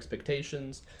lot of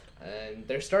expectations, and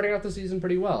they're starting off the season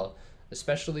pretty well,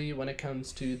 especially when it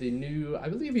comes to the new, I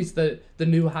believe he's the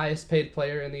new highest paid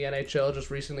player in the NHL, just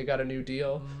recently got a new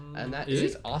deal, and that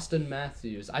is Austin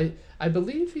Matthews. I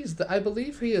believe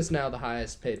he is now the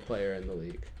highest paid player in the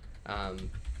league.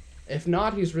 If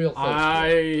not, he's real close.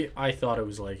 I thought it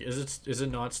was like, is it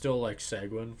not still like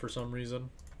Seguin for some reason?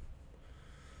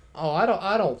 Oh,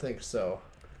 I don't think so.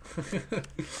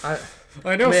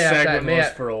 I know Seguin was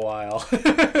for a while.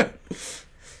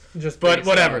 But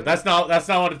whatever. That's not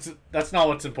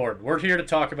what's important. We're here to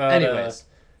talk about. Anyways,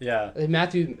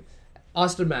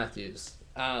 Austin Matthews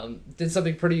did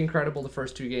something pretty incredible the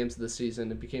first 2 games of the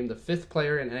season and became the 5th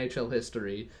player in NHL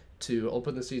history to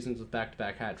open the seasons with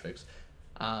back-to-back hat tricks.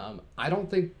 I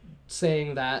don't think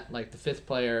saying that, like, the 5th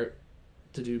player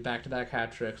to do back-to-back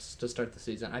hat tricks to start the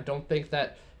season, I don't think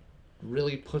that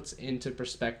really puts into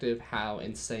perspective how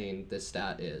insane this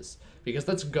stat is. Because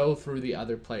let's go through the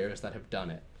other players that have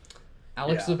done it.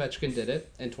 Alex Ovechkin did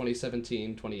it in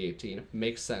 2017, 2018.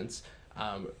 Makes sense.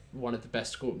 One of the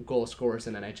best goal scorers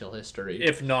in NHL history.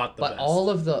 If not the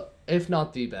best. If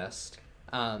not the best.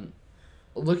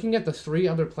 Looking at the 3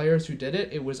 other players who did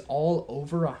it, it was all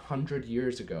over 100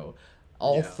 years ago.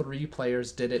 All 3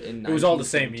 players did it in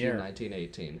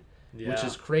 1918. Which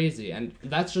is crazy, and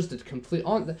that's just a complete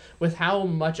with how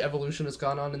much evolution has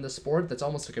gone on in the sport. That's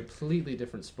almost a completely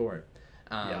different sport.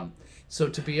 Yeah. So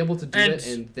to be able to do And it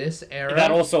in this era,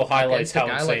 that also highlights against a how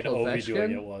guy insane like Ovi doing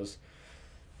Ovechkin, it was.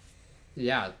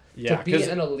 Yeah, Yeah, to be 'cause-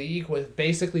 in a league with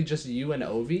basically just you and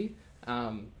Ovi,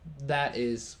 that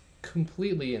is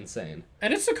completely insane.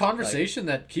 And it's a conversation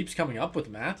that keeps coming up with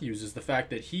Matthews is the fact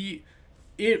that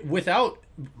without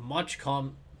much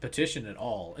competition at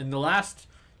all, in the last,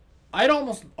 I'd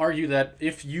almost argue that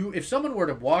if someone were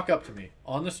to walk up to me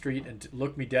on the street and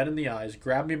look me dead in the eyes,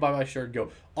 grab me by my shirt and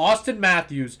go, Austin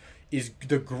Matthews is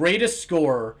the greatest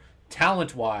scorer,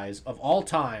 talent-wise, of all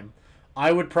time,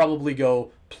 I would probably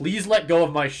go, please let go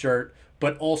of my shirt,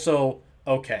 but also,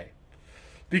 okay.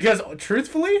 Because,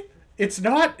 truthfully, it's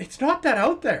not that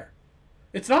out there.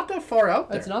 It's not that far out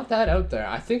there. It's not that out there.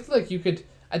 I think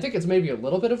I think it's maybe a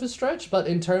little bit of a stretch, but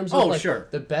in terms of sure.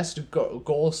 the best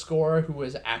goal scorer who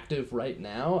is active right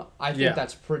now, I think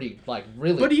that's pretty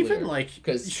really. But clear, even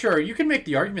sure, you can make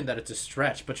the argument that it's a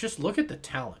stretch, but just look at the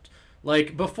talent.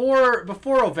 Like before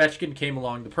Ovechkin came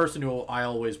along, the person who I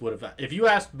always would have, if you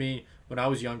asked me when I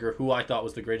was younger who I thought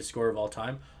was the greatest scorer of all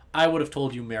time, I would have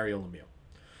told you Mario Lemieux.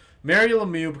 Mario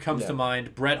Lemieux comes to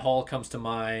mind. Brett Hall comes to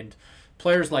mind.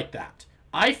 Players like that.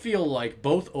 I feel like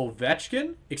both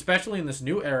Ovechkin, especially in this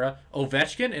new era,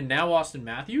 Ovechkin and now Austin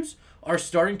Matthews, are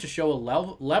starting to show a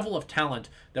level of talent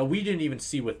that we didn't even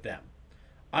see with them.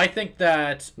 I think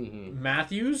that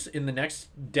Matthews, in the next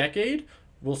decade,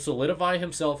 will solidify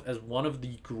himself as one of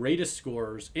the greatest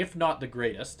scorers, if not the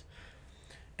greatest.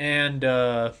 And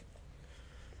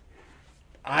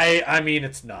I mean,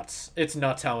 it's nuts. It's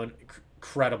nuts how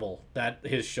incredible that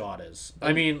his shot is.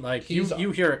 I mean, like,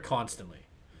 you hear it constantly.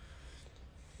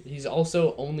 He's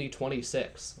also only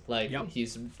 26.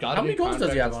 He's got how a many new goals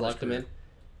does he have contract on his left him in.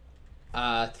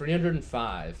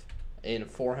 305 in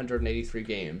 483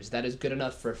 games. That is good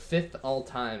enough for 5th all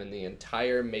time in the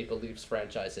entire Maple Leafs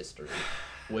franchise history.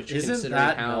 Which, isn't considering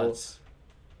that how nuts?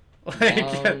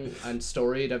 long and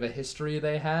storied of a history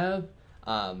they have,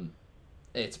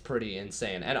 it's pretty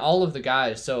insane. And all of the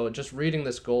guys, so just reading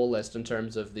this goal list in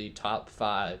terms of the top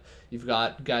 5, you've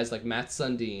got guys like Matt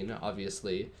Sundin,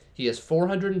 obviously. He has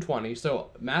 420, so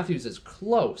Matthews is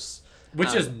close.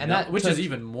 Which is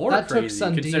even more crazy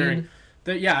considering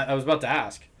that. Yeah, I was about to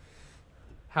ask.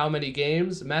 How many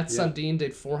games? Matt Sundin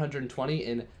did 420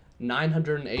 in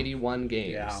 981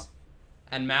 games. Yeah.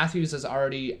 And Matthews is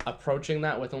already approaching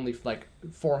that with only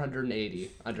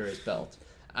 480 under his belt.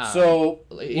 So,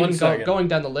 even going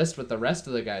down the list with the rest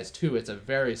of the guys too, it's a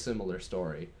very similar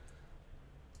story.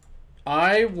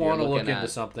 I want to look into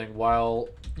something while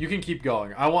you can keep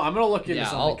going. I'm going to look into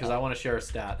something because I want to share a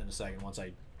stat in a second once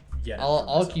I get it.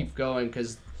 I'll keep going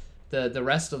because the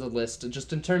rest of the list,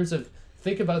 just in terms of,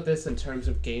 think about this in terms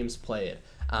of games played.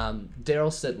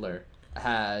 Daryl Sittler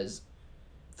has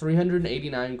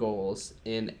 389 goals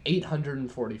in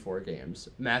 844 games.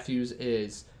 Matthews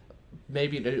is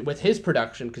maybe with his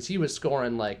production, because he was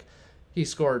scoring he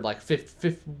scored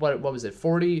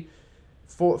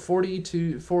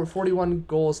 41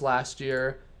 goals last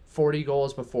year, 40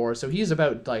 goals before, so he's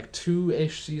about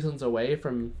 2-ish seasons away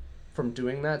from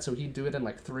doing that, so he'd do it in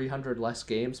 300 less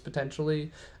games potentially.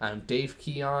 Dave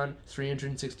Keon,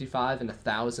 365 in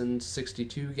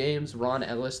 1,062 games. Ron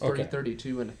Ellis,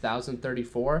 332 in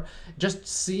 1,034. Just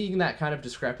seeing that kind of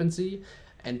discrepancy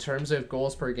in terms of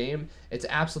goals per game, it's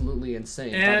absolutely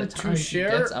insane. And by the time he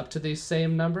gets up to these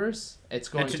same numbers, it's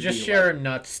going to just be share a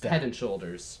nut stat. Head and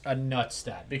shoulders. A nut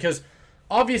stat. Because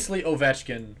obviously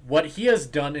Ovechkin, what he has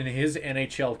done in his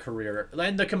NHL career,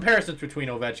 and the comparisons between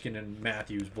Ovechkin and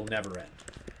Matthews will never end.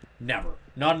 Never.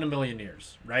 Not in a million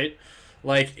years, right?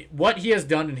 What he has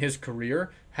done in his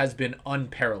career has been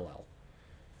unparalleled.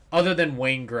 Other than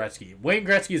Wayne Gretzky. Wayne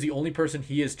Gretzky is the only person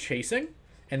he is chasing,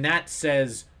 and that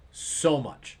says so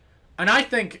much. And I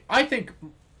think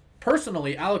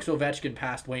personally, Alex Ovechkin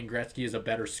passed Wayne Gretzky as a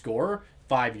better scorer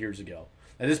 5 years ago.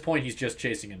 At this point, he's just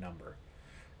chasing a number,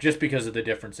 just because of the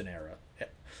difference in era.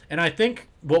 And I think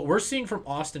what we're seeing from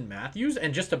Austin Matthews,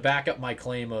 and just to back up my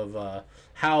claim of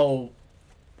how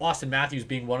Austin Matthews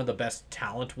being one of the best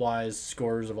talent-wise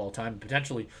scorers of all time,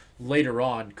 potentially later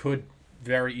on could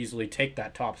very easily take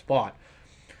that top spot.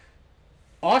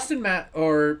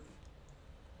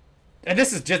 And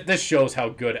this shows how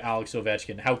good Alex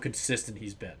Ovechkin, how consistent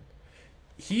he's been.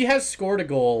 He has scored a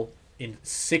goal in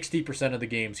 60% of the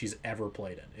games he's ever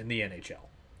played in the NHL,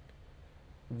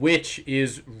 which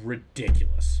is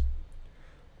ridiculous.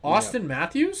 Austin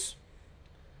Matthews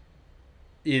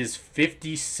is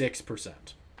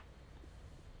 56%.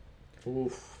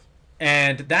 Oof.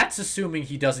 And that's assuming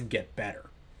he doesn't get better.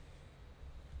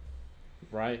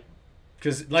 Right.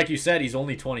 Because, like you said, he's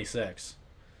only 26.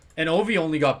 And Ovi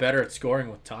only got better at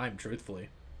scoring with time, truthfully.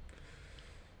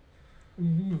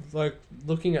 Like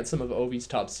looking at some of Ovi's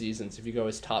top seasons, if you go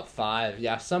his top 5,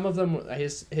 yeah, some of them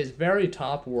his very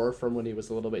top were from when he was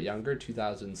a little bit younger,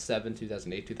 2007,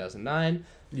 2008, 2009.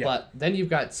 Yeah. But then you've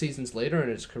got seasons later in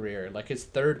his career, like his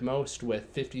third most with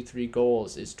 53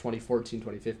 goals is 2014,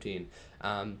 2015.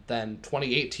 Then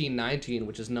 2018-19,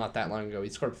 which is not that long ago, he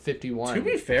scored 51. To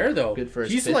be fair, though, good for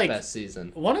his he's fifth best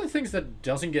season. One of the things that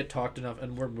doesn't get talked enough,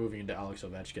 and we're moving into Alex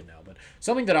Ovechkin now, but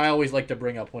something that I always like to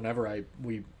bring up whenever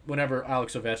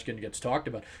Alex Ovechkin gets talked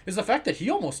about is the fact that he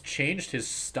almost changed his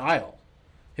style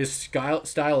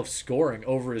of scoring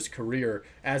over his career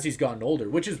as he's gotten older,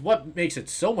 which is what makes it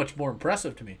so much more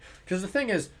impressive to me. Because the thing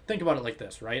is, think about it like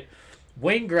this, right?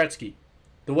 Wayne Gretzky,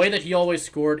 the way that he always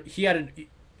scored,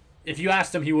 if you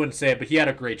asked him, he wouldn't say it, but he had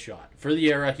a great shot. For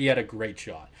the era, he had a great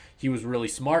shot. He was really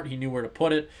smart. He knew where to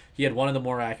put it. He had one of the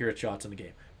more accurate shots in the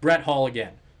game. Brett Hull,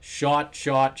 again. Shot.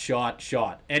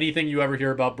 Anything you ever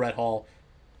hear about Brett Hull,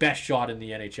 best shot in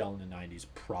the NHL in the 90s,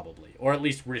 probably. Or at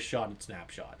least wrist shot and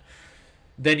snapshot.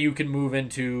 Then you move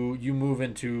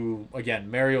into, again,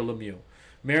 Mario Lemieux.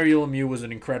 Mario Lemieux was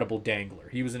an incredible dangler.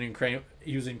 He was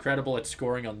incredible at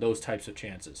scoring on those types of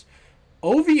chances.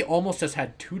 Ovi almost has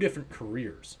had two different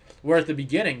careers. Where at the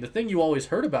beginning, the thing you always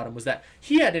heard about him was that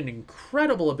he had an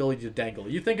incredible ability to dangle.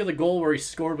 You think of the goal where he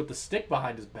scored with the stick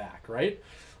behind his back, right?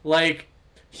 Like,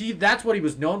 that's what he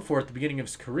was known for at the beginning of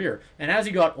his career. And as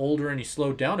he got older and he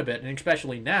slowed down a bit, and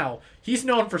especially now, he's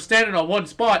known for standing on one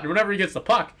spot, and whenever he gets the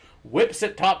puck, whips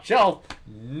it top shelf,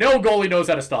 no goalie knows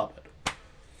how to stop it.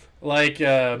 Like,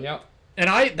 Yep.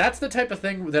 And that's the type of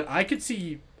thing that I could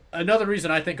see. Another reason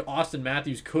I think Austin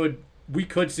Matthews we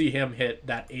could see him hit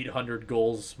that 800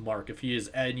 goals mark if he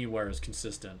is anywhere as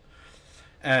consistent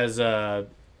as Ovechkin,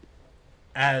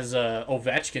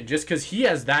 just because he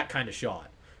has that kind of shot.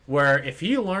 Where if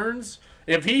he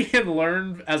can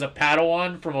learn as a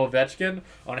Padawan from Ovechkin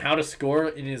on how to score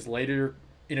in his later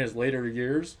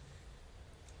years,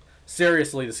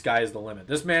 seriously, the sky is the limit.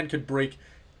 This man could break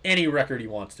any record he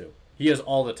wants to. He has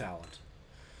all the talent.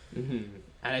 Mm-hmm.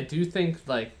 And I do think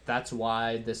that's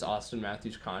why this Austin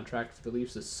Matthews contract for the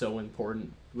Leafs was so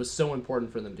important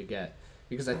for them to get.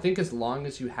 Because I think as long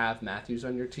as you have Matthews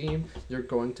on your team, you're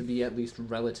going to be at least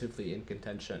relatively in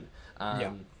contention.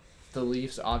 The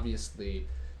Leafs, obviously,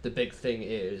 the big thing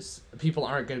is people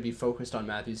aren't going to be focused on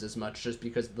Matthews as much just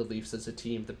because of the Leafs as a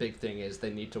team. The big thing is they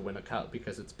need to win a cup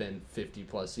because it's been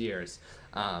 50-plus years.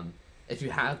 If you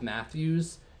have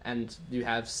Matthews and you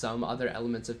have some other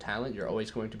elements of talent, you're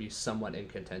always going to be somewhat in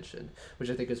contention, which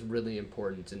I think is really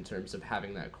important in terms of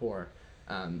having that core.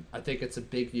 I think it's a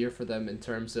big year for them in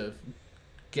terms of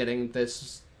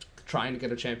trying to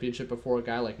get a championship before a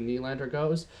guy like Nylander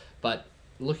goes, but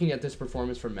looking at this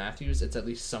performance from Matthews, it's at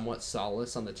least somewhat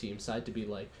solace on the team side to be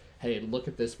like, hey, look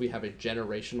at this, we have a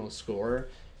generational scorer.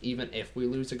 Even if we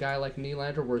lose a guy like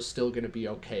Nylander, we're still going to be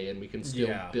okay, and we can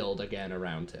still build again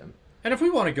around him. And if we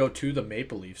want to go to the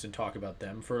Maple Leafs and talk about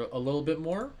them for a little bit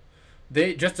more,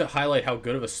 just to highlight how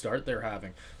good of a start they're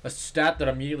having, a stat that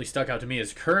immediately stuck out to me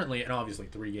is currently, and obviously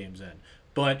 3 games in,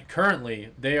 but currently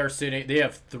they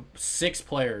have 6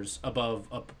 players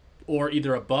or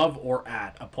either above or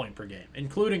at a point per game,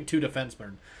 including 2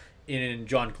 defensemen in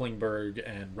John Klingberg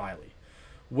and Riley,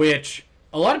 which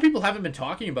a lot of people haven't been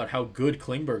talking about how good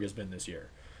Klingberg has been this year.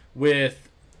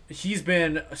 He's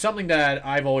been something that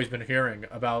I've always been hearing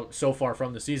about so far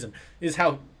from the season is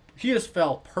how he has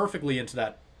fell perfectly into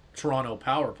that Toronto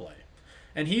power play.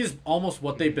 And he is almost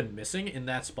what they've been missing in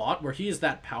that spot where he is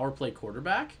that power play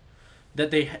quarterback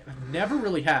that they never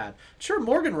really had. Sure,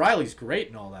 Morgan Riley's great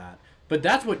and all that, but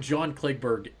that's what John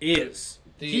Klingberg is.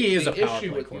 He is a power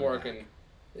play quarterback.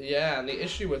 And the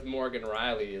issue with Morgan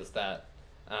Riley is that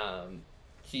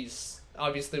he's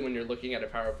obviously, when you're looking at a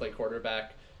power play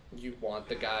quarterback, you want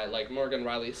the guy like Morgan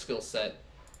Riley's skill set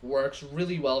works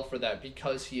really well for that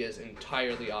because he is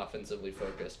entirely offensively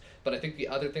focused. But I think the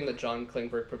other thing that John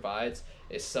Klingberg provides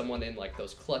is someone in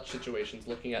those clutch situations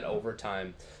looking at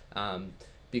overtime.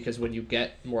 Because when you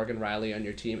get Morgan Riley on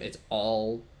your team, it's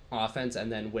all offense,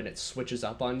 and then when it switches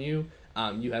up on you,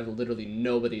 you have literally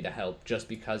nobody to help just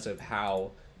because of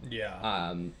how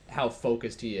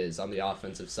focused he is on the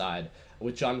offensive side.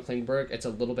 With John Klingberg, it's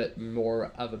a little bit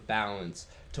more of a balance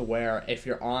to where if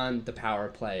you're on the power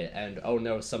play and, oh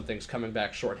no, something's coming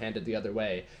back shorthanded the other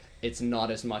way, it's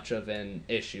not as much of an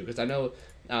issue. Because I know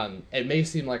it may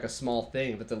seem like a small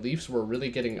thing, but the Leafs were really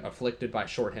getting afflicted by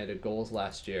shorthanded goals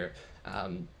last year.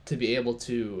 To be able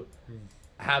to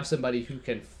have somebody who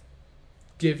can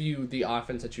give you the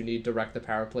offense that you need, direct the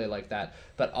power play like that,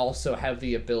 but also have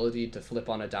the ability to flip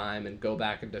on a dime and go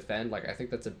back and defend, I think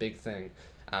that's a big thing.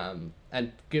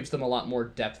 And gives them a lot more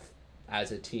depth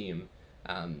as a team.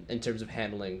 in terms of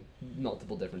handling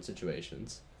multiple different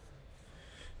situations.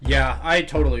 Yeah, I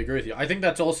totally agree with you. I think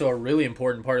that's also a really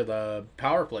important part of the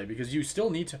power play because you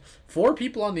still need to... 4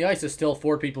 people on the ice is still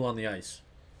 4 people on the ice.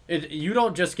 You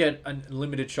don't just get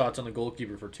unlimited shots on the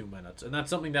goalkeeper for 2 minutes. And that's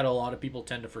something that a lot of people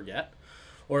tend to forget.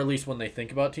 Or at least when they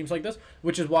think about teams like this.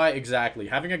 Which is why, exactly,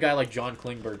 having a guy like John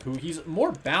Klingberg, who he's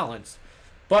more balanced...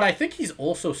 But I think he's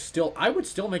also still... I would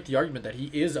still make the argument that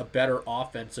he is a better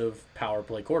offensive power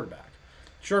play quarterback.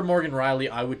 Sure, Morgan Riley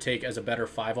I would take as a better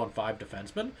 5-on-5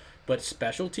 defenseman. But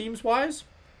special teams wise,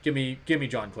 give me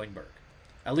John Klingberg,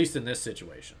 at least in this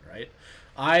situation, right?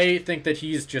 I think that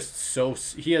he's just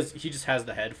he just has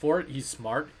the head for it. He's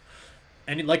smart,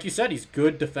 and like you said, he's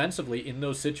good defensively in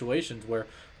those situations where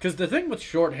because the thing with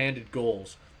shorthanded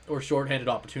goals or shorthanded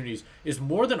opportunities is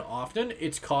more than often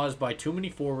it's caused by too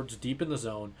many forwards deep in the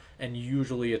zone, and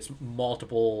usually it's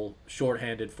multiple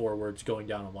shorthanded forwards going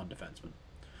down on one defenseman.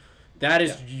 That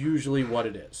is usually what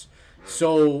it is.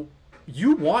 So.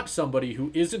 You want somebody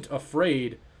who isn't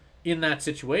afraid in that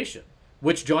situation,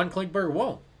 which John Klingberg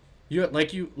won't.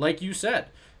 Like you said,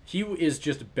 he is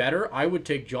just better. I would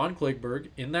take John Klingberg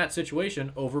in that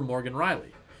situation over Morgan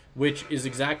Riley, which is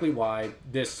exactly why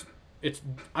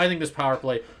I think this power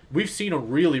play, we've seen a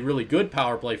really, really good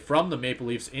power play from the Maple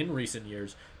Leafs in recent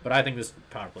years, but I think this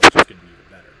power play is just going to be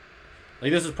even better.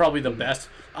 Like, this is probably the best.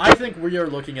 I think we are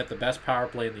looking at the best power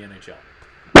play in the NHL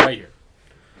right here.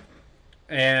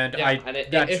 And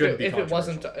if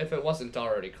it wasn't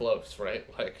already close, right?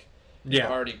 Like you've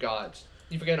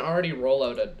already roll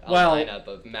out a lineup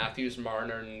of Matthews,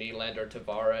 Marner, Nylander,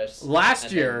 Tavares.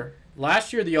 Last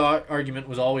year the argument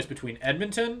was always between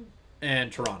Edmonton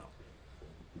and Toronto,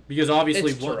 because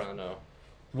obviously Toronto.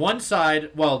 One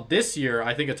side. Well, this year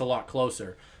I think it's a lot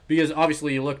closer because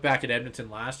obviously you look back at Edmonton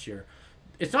last year.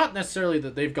 It's not necessarily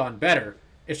that they've gone better.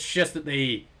 It's just that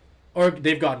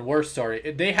they've gotten worse,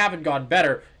 sorry. They haven't gotten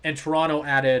better, and Toronto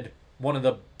added one of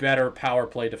the better power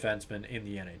play defensemen in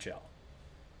the NHL.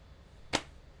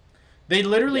 They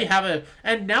literally have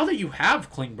and now that you have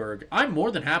Klingberg, I'm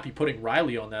more than happy putting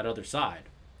Riley on that other side.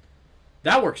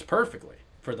 That works perfectly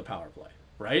for the power play,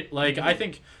 right? Like, I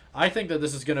think that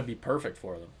this is going to be perfect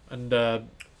for them. And,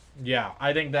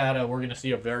 I think that we're going to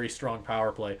see a very strong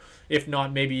power play, if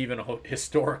not maybe even a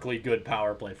historically good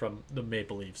power play from the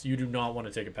Maple Leafs. You do not want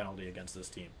to take a penalty against this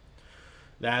team.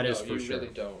 That is for sure. You really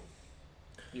don't.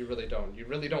 You really don't. You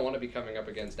really don't want to be coming up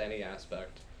against any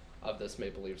aspect of this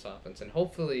Maple Leafs offense, and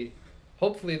hopefully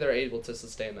they're able to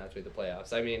sustain that through the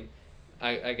playoffs. I mean,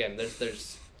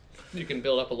 there's you can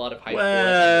build up a lot of hype.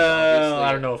 Well,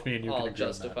 I don't know if me and you can agree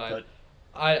justify. On that,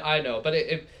 but... I know, but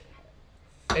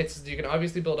it's you can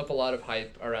obviously build up a lot of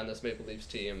hype around this Maple Leafs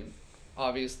team.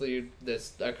 Obviously,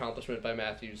 this accomplishment by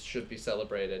Matthews should be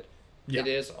celebrated. Yeah. It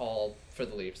is all for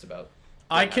the Leafs about.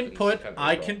 I can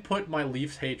put my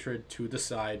Leafs hatred to the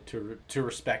side to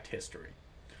respect history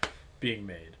being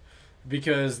made,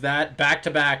 because that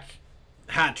back-to-back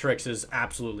hat tricks is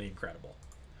absolutely incredible.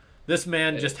 This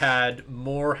man just had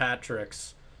more hat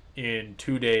tricks in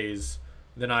 2 days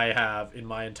than I have in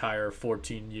my entire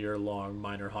 14-year-long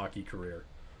minor hockey career.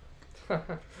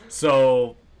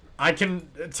 So I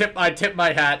tip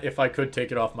my hat, if I could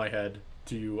take it off my head,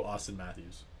 to you, Austin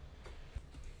Matthews.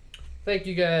 Thank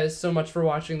you guys so much for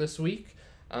watching this week.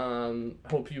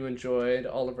 Hope you enjoyed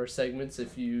all of our segments.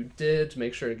 If you did,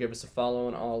 make sure to give us a follow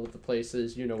on all of the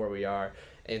places. You know where we are.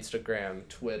 Instagram,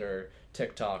 Twitter,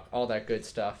 TikTok, all that good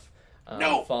stuff.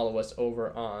 Follow us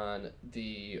over on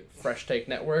the Fresh Take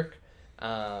Network.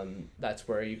 That's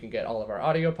where you can get all of our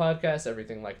audio podcasts,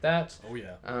 everything like that. Oh,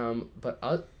 yeah. But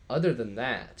other than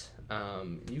that,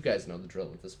 you guys know the drill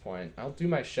at this point. I'll do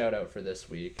my shout-out for this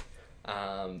week.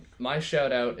 My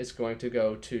shout-out is going to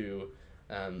go to...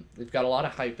 we've got a lot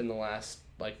of hype in the last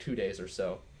 2 days or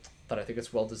so, but I think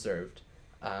it's well-deserved.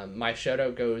 My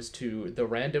shout-out goes to the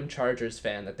random Chargers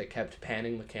fan that they kept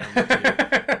panning the camera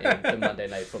to in the Monday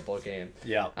Night Football game.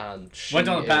 Yeah. She went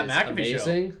on the Pat McAfee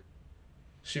amazing. show.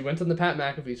 She went on the Pat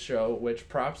McAfee show, which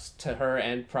props to her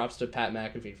and props to Pat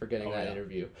McAfee for getting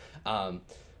interview.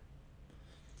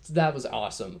 That was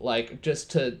awesome.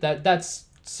 That's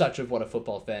such of what a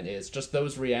football fan is. Just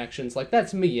those reactions.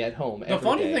 That's me at home every day. The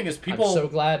funny thing is people... I'm so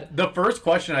glad... The first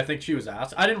question I think she was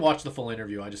asked... I didn't watch the full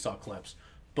interview. I just saw clips.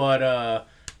 But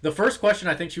the first question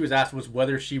I think she was asked was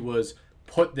whether she was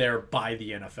put there by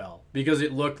the NFL. Because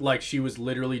it looked like she was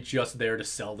literally just there to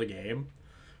sell the game.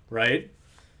 Right?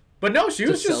 But no, she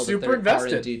was just super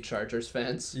invested. Indeed Chargers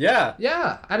fans. Yeah.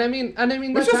 Yeah, and I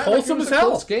mean, which is wholesome as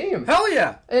hell. Game. Hell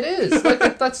yeah. It is.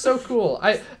 Like that's so cool.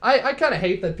 I kind of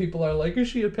hate that people are like, is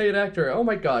she a paid actor? Oh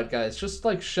my god, guys, just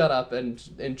like shut up and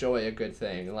enjoy a good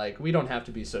thing. Like we don't have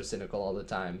to be so cynical all the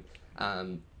time.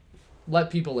 Let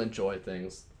people enjoy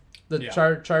things. The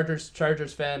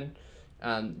Chargers fan.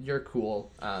 You're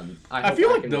cool. I feel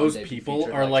like those people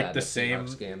are like the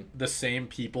same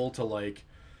people to like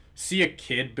see a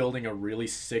kid building a really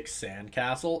sick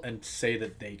sandcastle and say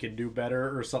that they can do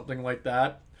better or something like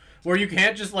that. Where you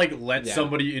can't just like let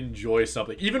somebody enjoy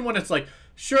something, even when it's like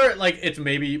sure, like it's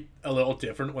maybe a little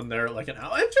different when they're like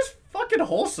it's just fucking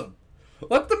wholesome.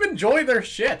 Let them enjoy their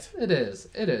shit. It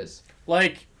is.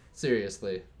 Like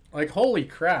seriously. Like holy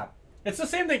crap. It's the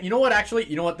same thing. You know what, actually?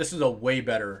 You know what? This is a way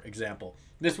better example.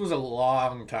 This was a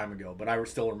long time ago, but I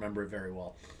still remember it very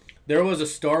well. There was a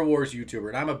Star Wars YouTuber,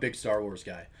 and I'm a big Star Wars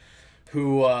guy,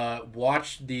 who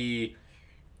watched the...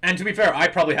 And to be fair, I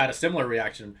probably had a similar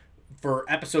reaction for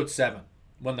Episode 7,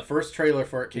 when the first trailer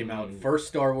for it came out. First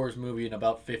Star Wars movie in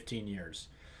about 15 years.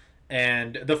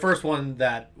 And the first one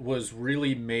that was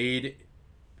really made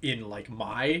in, like,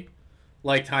 my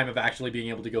lifetime of actually being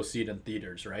able to go see it in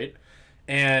theaters, right?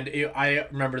 And I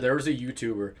remember there was a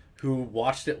YouTuber who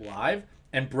watched it live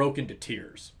and broke into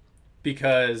tears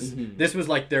because this was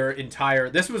like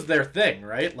this was their thing,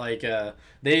 right? Like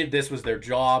this was their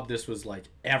job. This was like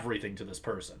everything to this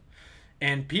person.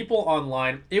 And people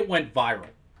online, it went viral.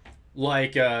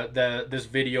 Like this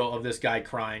video of this guy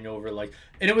crying over like,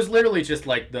 and it was literally just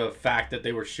like the fact that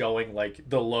they were showing like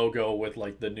the logo with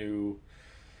like the new,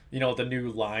 you know, the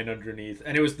new line underneath.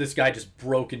 And it was this guy just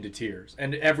broke into tears.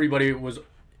 And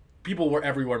people were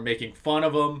everywhere making fun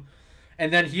of him.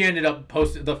 And then he ended up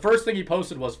posting, the first thing he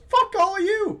posted was, fuck all of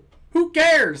you! Who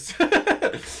cares? And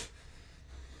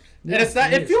it's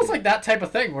that, it feels like that type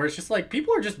of thing where it's just like,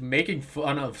 people are just making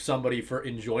fun of somebody for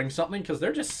enjoying something because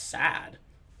they're just sad.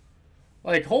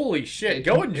 Like, holy shit,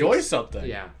 go enjoy something.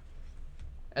 Yeah.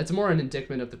 It's more an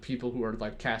indictment of the people who are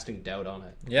like casting doubt on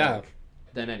it. Yeah. Like,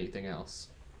 than anything else.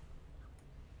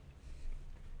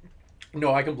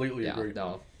 No, I completely agree.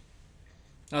 No.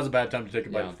 That was a bad time to take a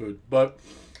bite of food. But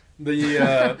the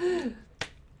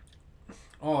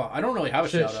I don't really have a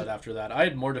shout out after that. I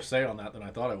had more to say on that than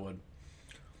I thought I would.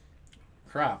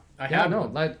 Crap. I don't know.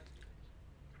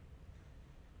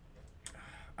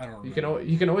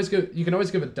 You can always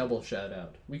give a double shout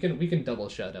out. We can double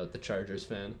shout out the Chargers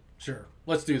fan. Sure.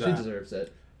 Let's do that. She deserves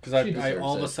it. Because I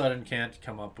all of a sudden can't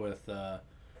come up with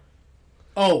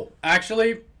oh,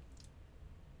 actually,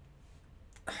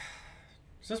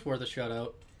 is this worth a shout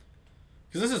out?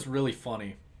 Because this is really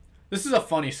funny. This is a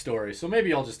funny story, so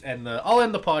maybe I'll just end the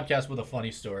podcast with a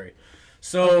funny story.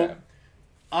 So, okay.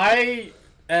 I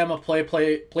am a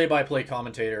play-by-play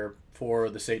commentator for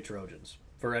the St. Trojans.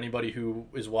 For anybody who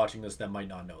is watching this that might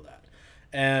not know that.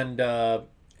 And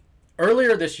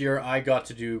earlier this year, I got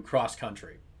to do cross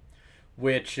country,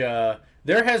 which there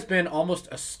has been almost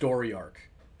a story arc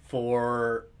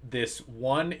for this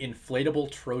one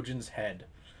inflatable Trojan's head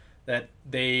that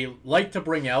they like to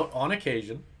bring out on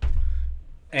occasion.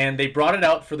 And they brought it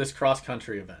out for this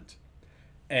cross-country event.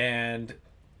 And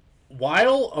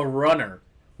while a runner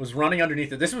was running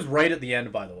underneath it, this was right at the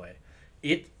end, by the way,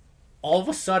 all of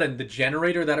a sudden, the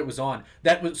generator that it was on,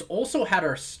 that was also had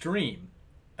our stream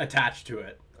attached to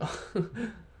it,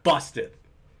 busted.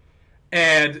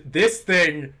 And this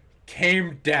thing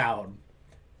came down.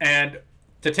 And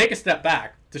to take a step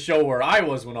back, to show where I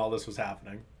was when all this was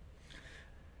happening,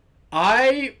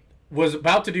 I was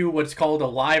about to do what's called a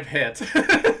live hit,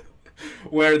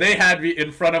 where they had me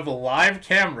in front of a live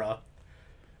camera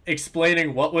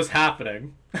explaining what was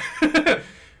happening.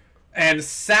 And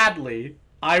sadly,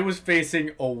 I was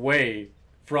facing away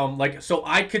from, like, so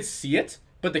I could see it,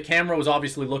 but the camera was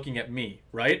obviously looking at me,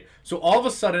 right? So all of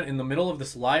a sudden, in the middle of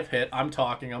this live hit, I'm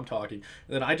talking, and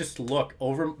then I just look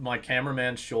over my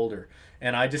cameraman's shoulder,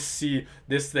 and I just see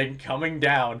this thing coming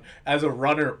down as a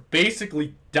runner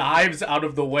basically dives out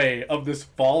of the way of this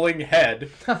falling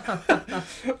head.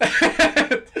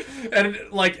 and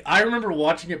like, I remember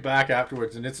watching it back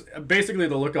afterwards, and it's basically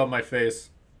the look on my face.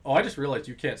 Oh, I just realized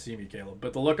you can't see me, Caleb.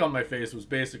 But the look on my face was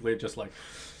basically just like,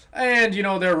 and, you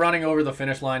know, they're running over the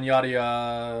finish line, yada,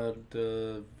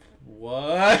 yada.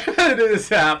 What is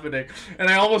happening? And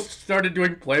I almost started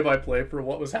doing play-by-play for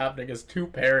what was happening as two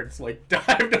parents, like,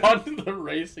 dived onto the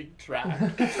racing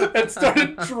track and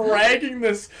started dragging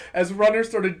this as runners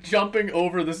started jumping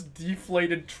over this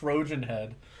deflated Trojan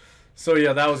head. So,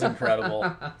 yeah, that was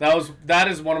incredible. That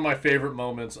is one of my favorite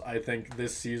moments, I think,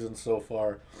 this season so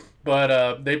far.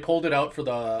 But they pulled it out for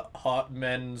the hot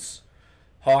men's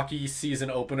hockey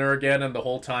season opener again, and the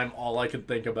whole time all I could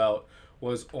think about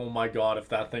was, oh my god, if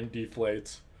that thing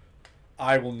deflates,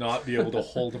 I will not be able to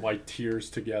hold my tears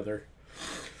together.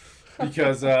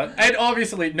 Because, and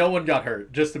obviously no one got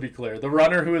hurt, just to be clear. The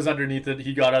runner who was underneath it,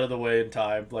 he got out of the way in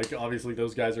time. Like, obviously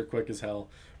those guys are quick as hell,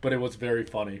 but it was very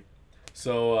funny.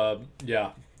 So,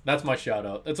 yeah, that's my shout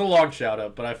out. It's a long shout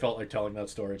out, but I felt like telling that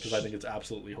story because I think it's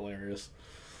absolutely hilarious.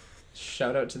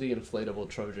 Shout out to the inflatable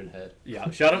Trojan head.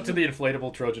 Yeah, shout out to the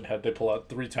inflatable Trojan head they pull out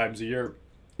 3 times a year.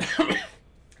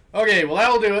 Okay, well,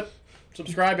 that'll do it.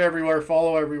 Subscribe everywhere,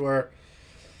 follow everywhere,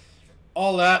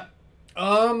 all that.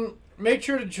 Make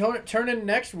sure to turn in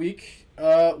next week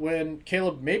when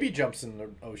Caleb maybe jumps in the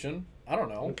ocean. I don't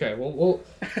know. Okay, well,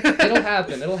 it'll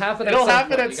happen. It'll happen. It'll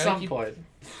happen at some point.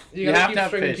 You gotta keep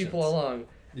stringing people along.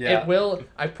 Yeah. It will.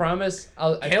 I promise.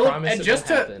 I promise it will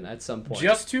happen at some point.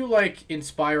 Just to like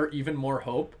inspire even more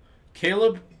hope,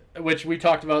 Caleb, which we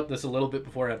talked about this a little bit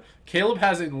beforehand. Caleb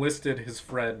has enlisted his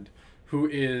friend, who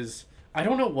is, I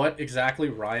don't know what exactly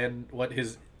what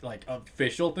his like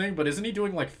official thing, but isn't he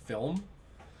doing like film?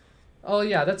 Oh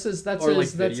yeah, that's his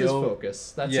focus. That's his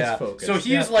focus. So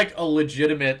he's like a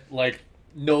legitimate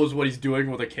knows what he's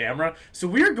doing with a camera. So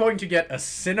we're going to get a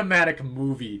cinematic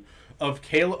movie of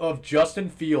Justin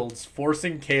Fields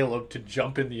forcing Caleb to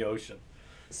jump in the ocean.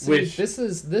 See, this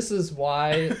is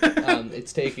why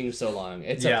it's taking so long.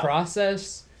 It's a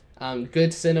process.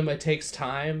 Good cinema takes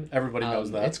time. Everybody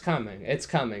knows that. It's coming. It's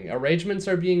coming. Arrangements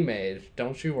are being made.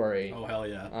 Don't you worry. Oh hell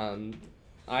yeah.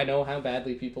 I know how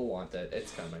badly people want it.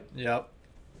 It's coming. Yep.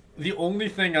 The only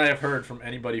thing I have heard from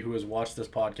anybody who has watched this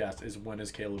podcast is when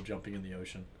is Caleb jumping in the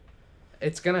ocean.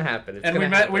 It's gonna happen.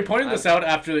 We pointed this out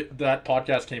after that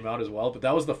podcast came out as well, but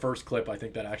that was the first clip I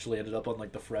think that actually ended up on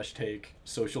like the Fresh Take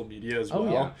social media as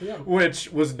well, yeah.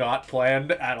 Which was not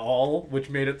planned at all, which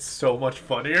made it so much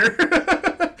funnier.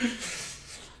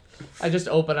 I just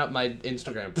open up my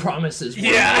Instagram. Promises were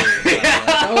made.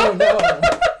 Oh no.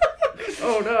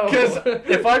 Oh no. Because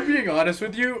if I'm being honest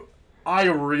with you, I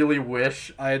really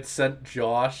wish I had sent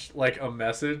Josh like a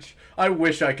message. I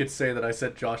wish I could say that I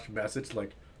sent Josh a message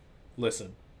like,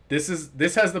 listen, this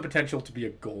has the potential to be a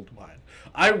gold mine.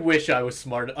 I wish I was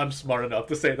smart. I'm smart enough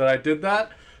to say that I did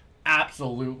that.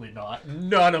 Absolutely not.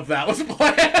 None of that was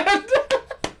planned.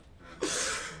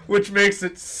 Which makes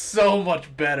it so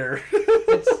much better.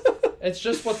 It's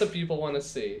just what the people want to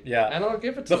see. Yeah. And I'll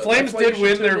give it to them. The Flames did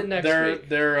win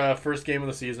their first game of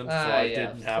the season, so I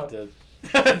didn't have to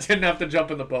didn't have to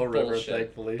jump in the Bow River,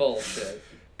 thankfully. Bullshit.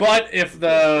 But if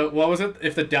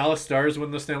the Dallas Stars win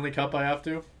the Stanley Cup, I have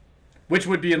to. Which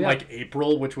would be in like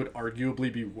April, which would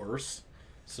arguably be worse.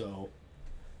 So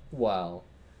well,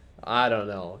 I don't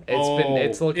know.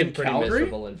 It's looking pretty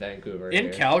miserable in Vancouver.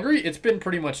 In Calgary, it's been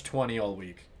pretty much 20 all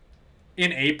week.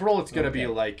 In April, it's gonna be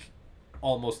like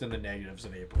almost in the negatives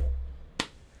in April.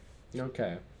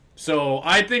 Okay. So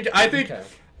I think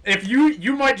if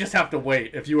you might just have to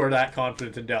wait if you are that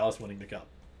confident in Dallas winning the cup.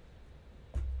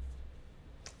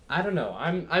 I don't know.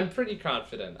 I'm pretty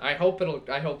confident. I hope it'll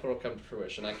come to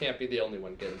fruition. I can't be the only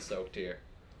one getting soaked here.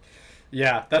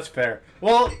 Yeah, that's fair.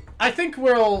 Well, I think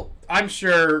I'm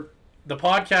sure the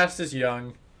podcast is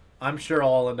young. I'm sure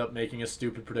I'll end up making a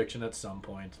stupid prediction at some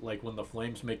point. Like when the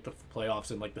Flames make the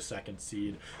playoffs in like the 2nd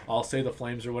seed, I'll say the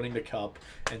Flames are winning the cup,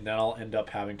 and then I'll end up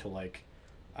having to like,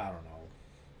 I don't know,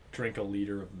 drink a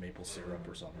liter of maple syrup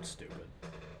or something stupid.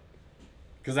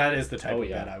 Because that is the type of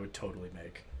bet I would totally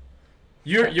make.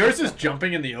 Yours is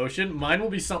jumping in the ocean. Mine will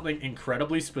be something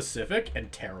incredibly specific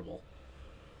and terrible.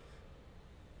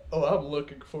 Oh, I'm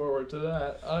looking forward to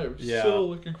that. I am so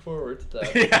looking forward to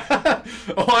that. Yeah.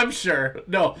 Oh, I'm sure.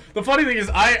 No, the funny thing is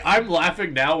I'm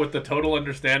laughing now with the total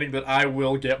understanding that I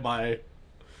will get my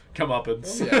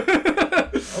comeuppance.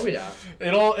 Oh, yeah.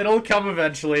 It'll come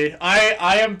eventually.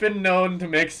 I have been known to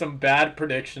make some bad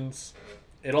predictions.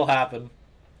 It'll happen.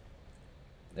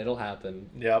 It'll happen.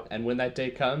 Yep. And when that day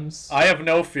comes, I have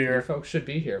no fear. You folks should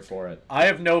be here for it. I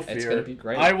have no fear. It's going to be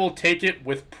great. I will take it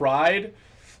with pride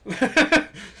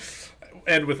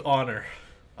and with honor.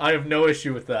 I have no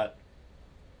issue with that.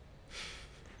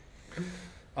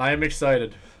 I am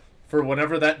excited for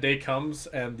whenever that day comes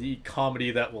and the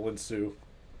comedy that will ensue.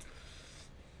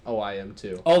 Oh, I am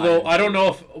too. Although I don't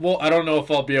know if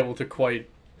I'll be able to quite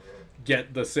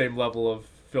get the same level of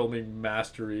filming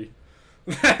mastery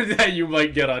that you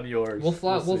might get on yours. We'll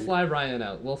fly Ryan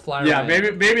out. Yeah,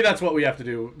 maybe that's what we have to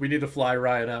do. We need to fly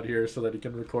Ryan out here so that he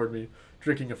can record me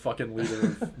drinking a fucking liter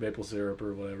of maple syrup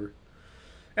or whatever.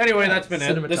 Anyway, that's been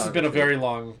it. This has been a very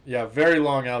long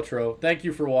outro. Thank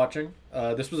you for watching.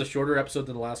 This was a shorter episode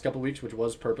than the last couple of weeks, which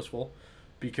was purposeful,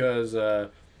 because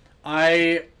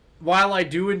I while I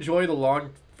do enjoy the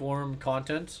long form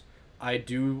content, I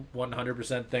do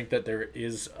 100% think that there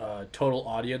is a total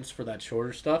audience for that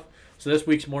shorter stuff. So this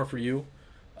week's more for you.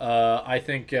 I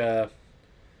think.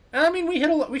 I mean, we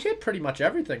hit pretty much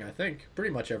everything. I think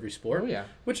pretty much every sport. Oh yeah,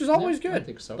 which is always yeah, good. I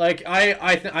think so. Like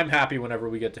I'm happy whenever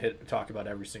we get to talk about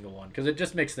every single one because it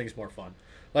just makes things more fun.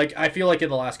 Like I feel like in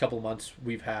the last couple of months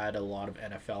we've had a lot of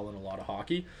NFL and a lot of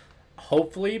hockey.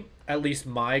 Hopefully, at least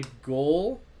my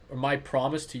goal or my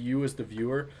promise to you as the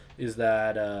viewer is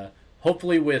that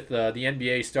hopefully with the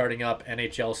NBA starting up,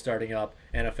 NHL starting up,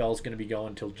 NFL is going to be going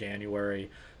until January.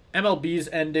 MLB's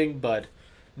ending, but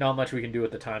not much we can do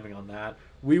with the timing on that.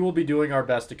 We will be doing our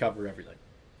best to cover everything.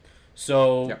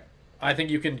 So Yeah. I think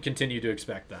you can continue to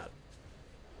expect that.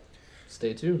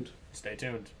 Stay tuned. Stay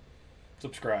tuned.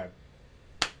 Subscribe.